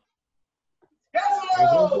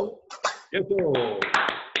 Yeessooo! Yeessooo!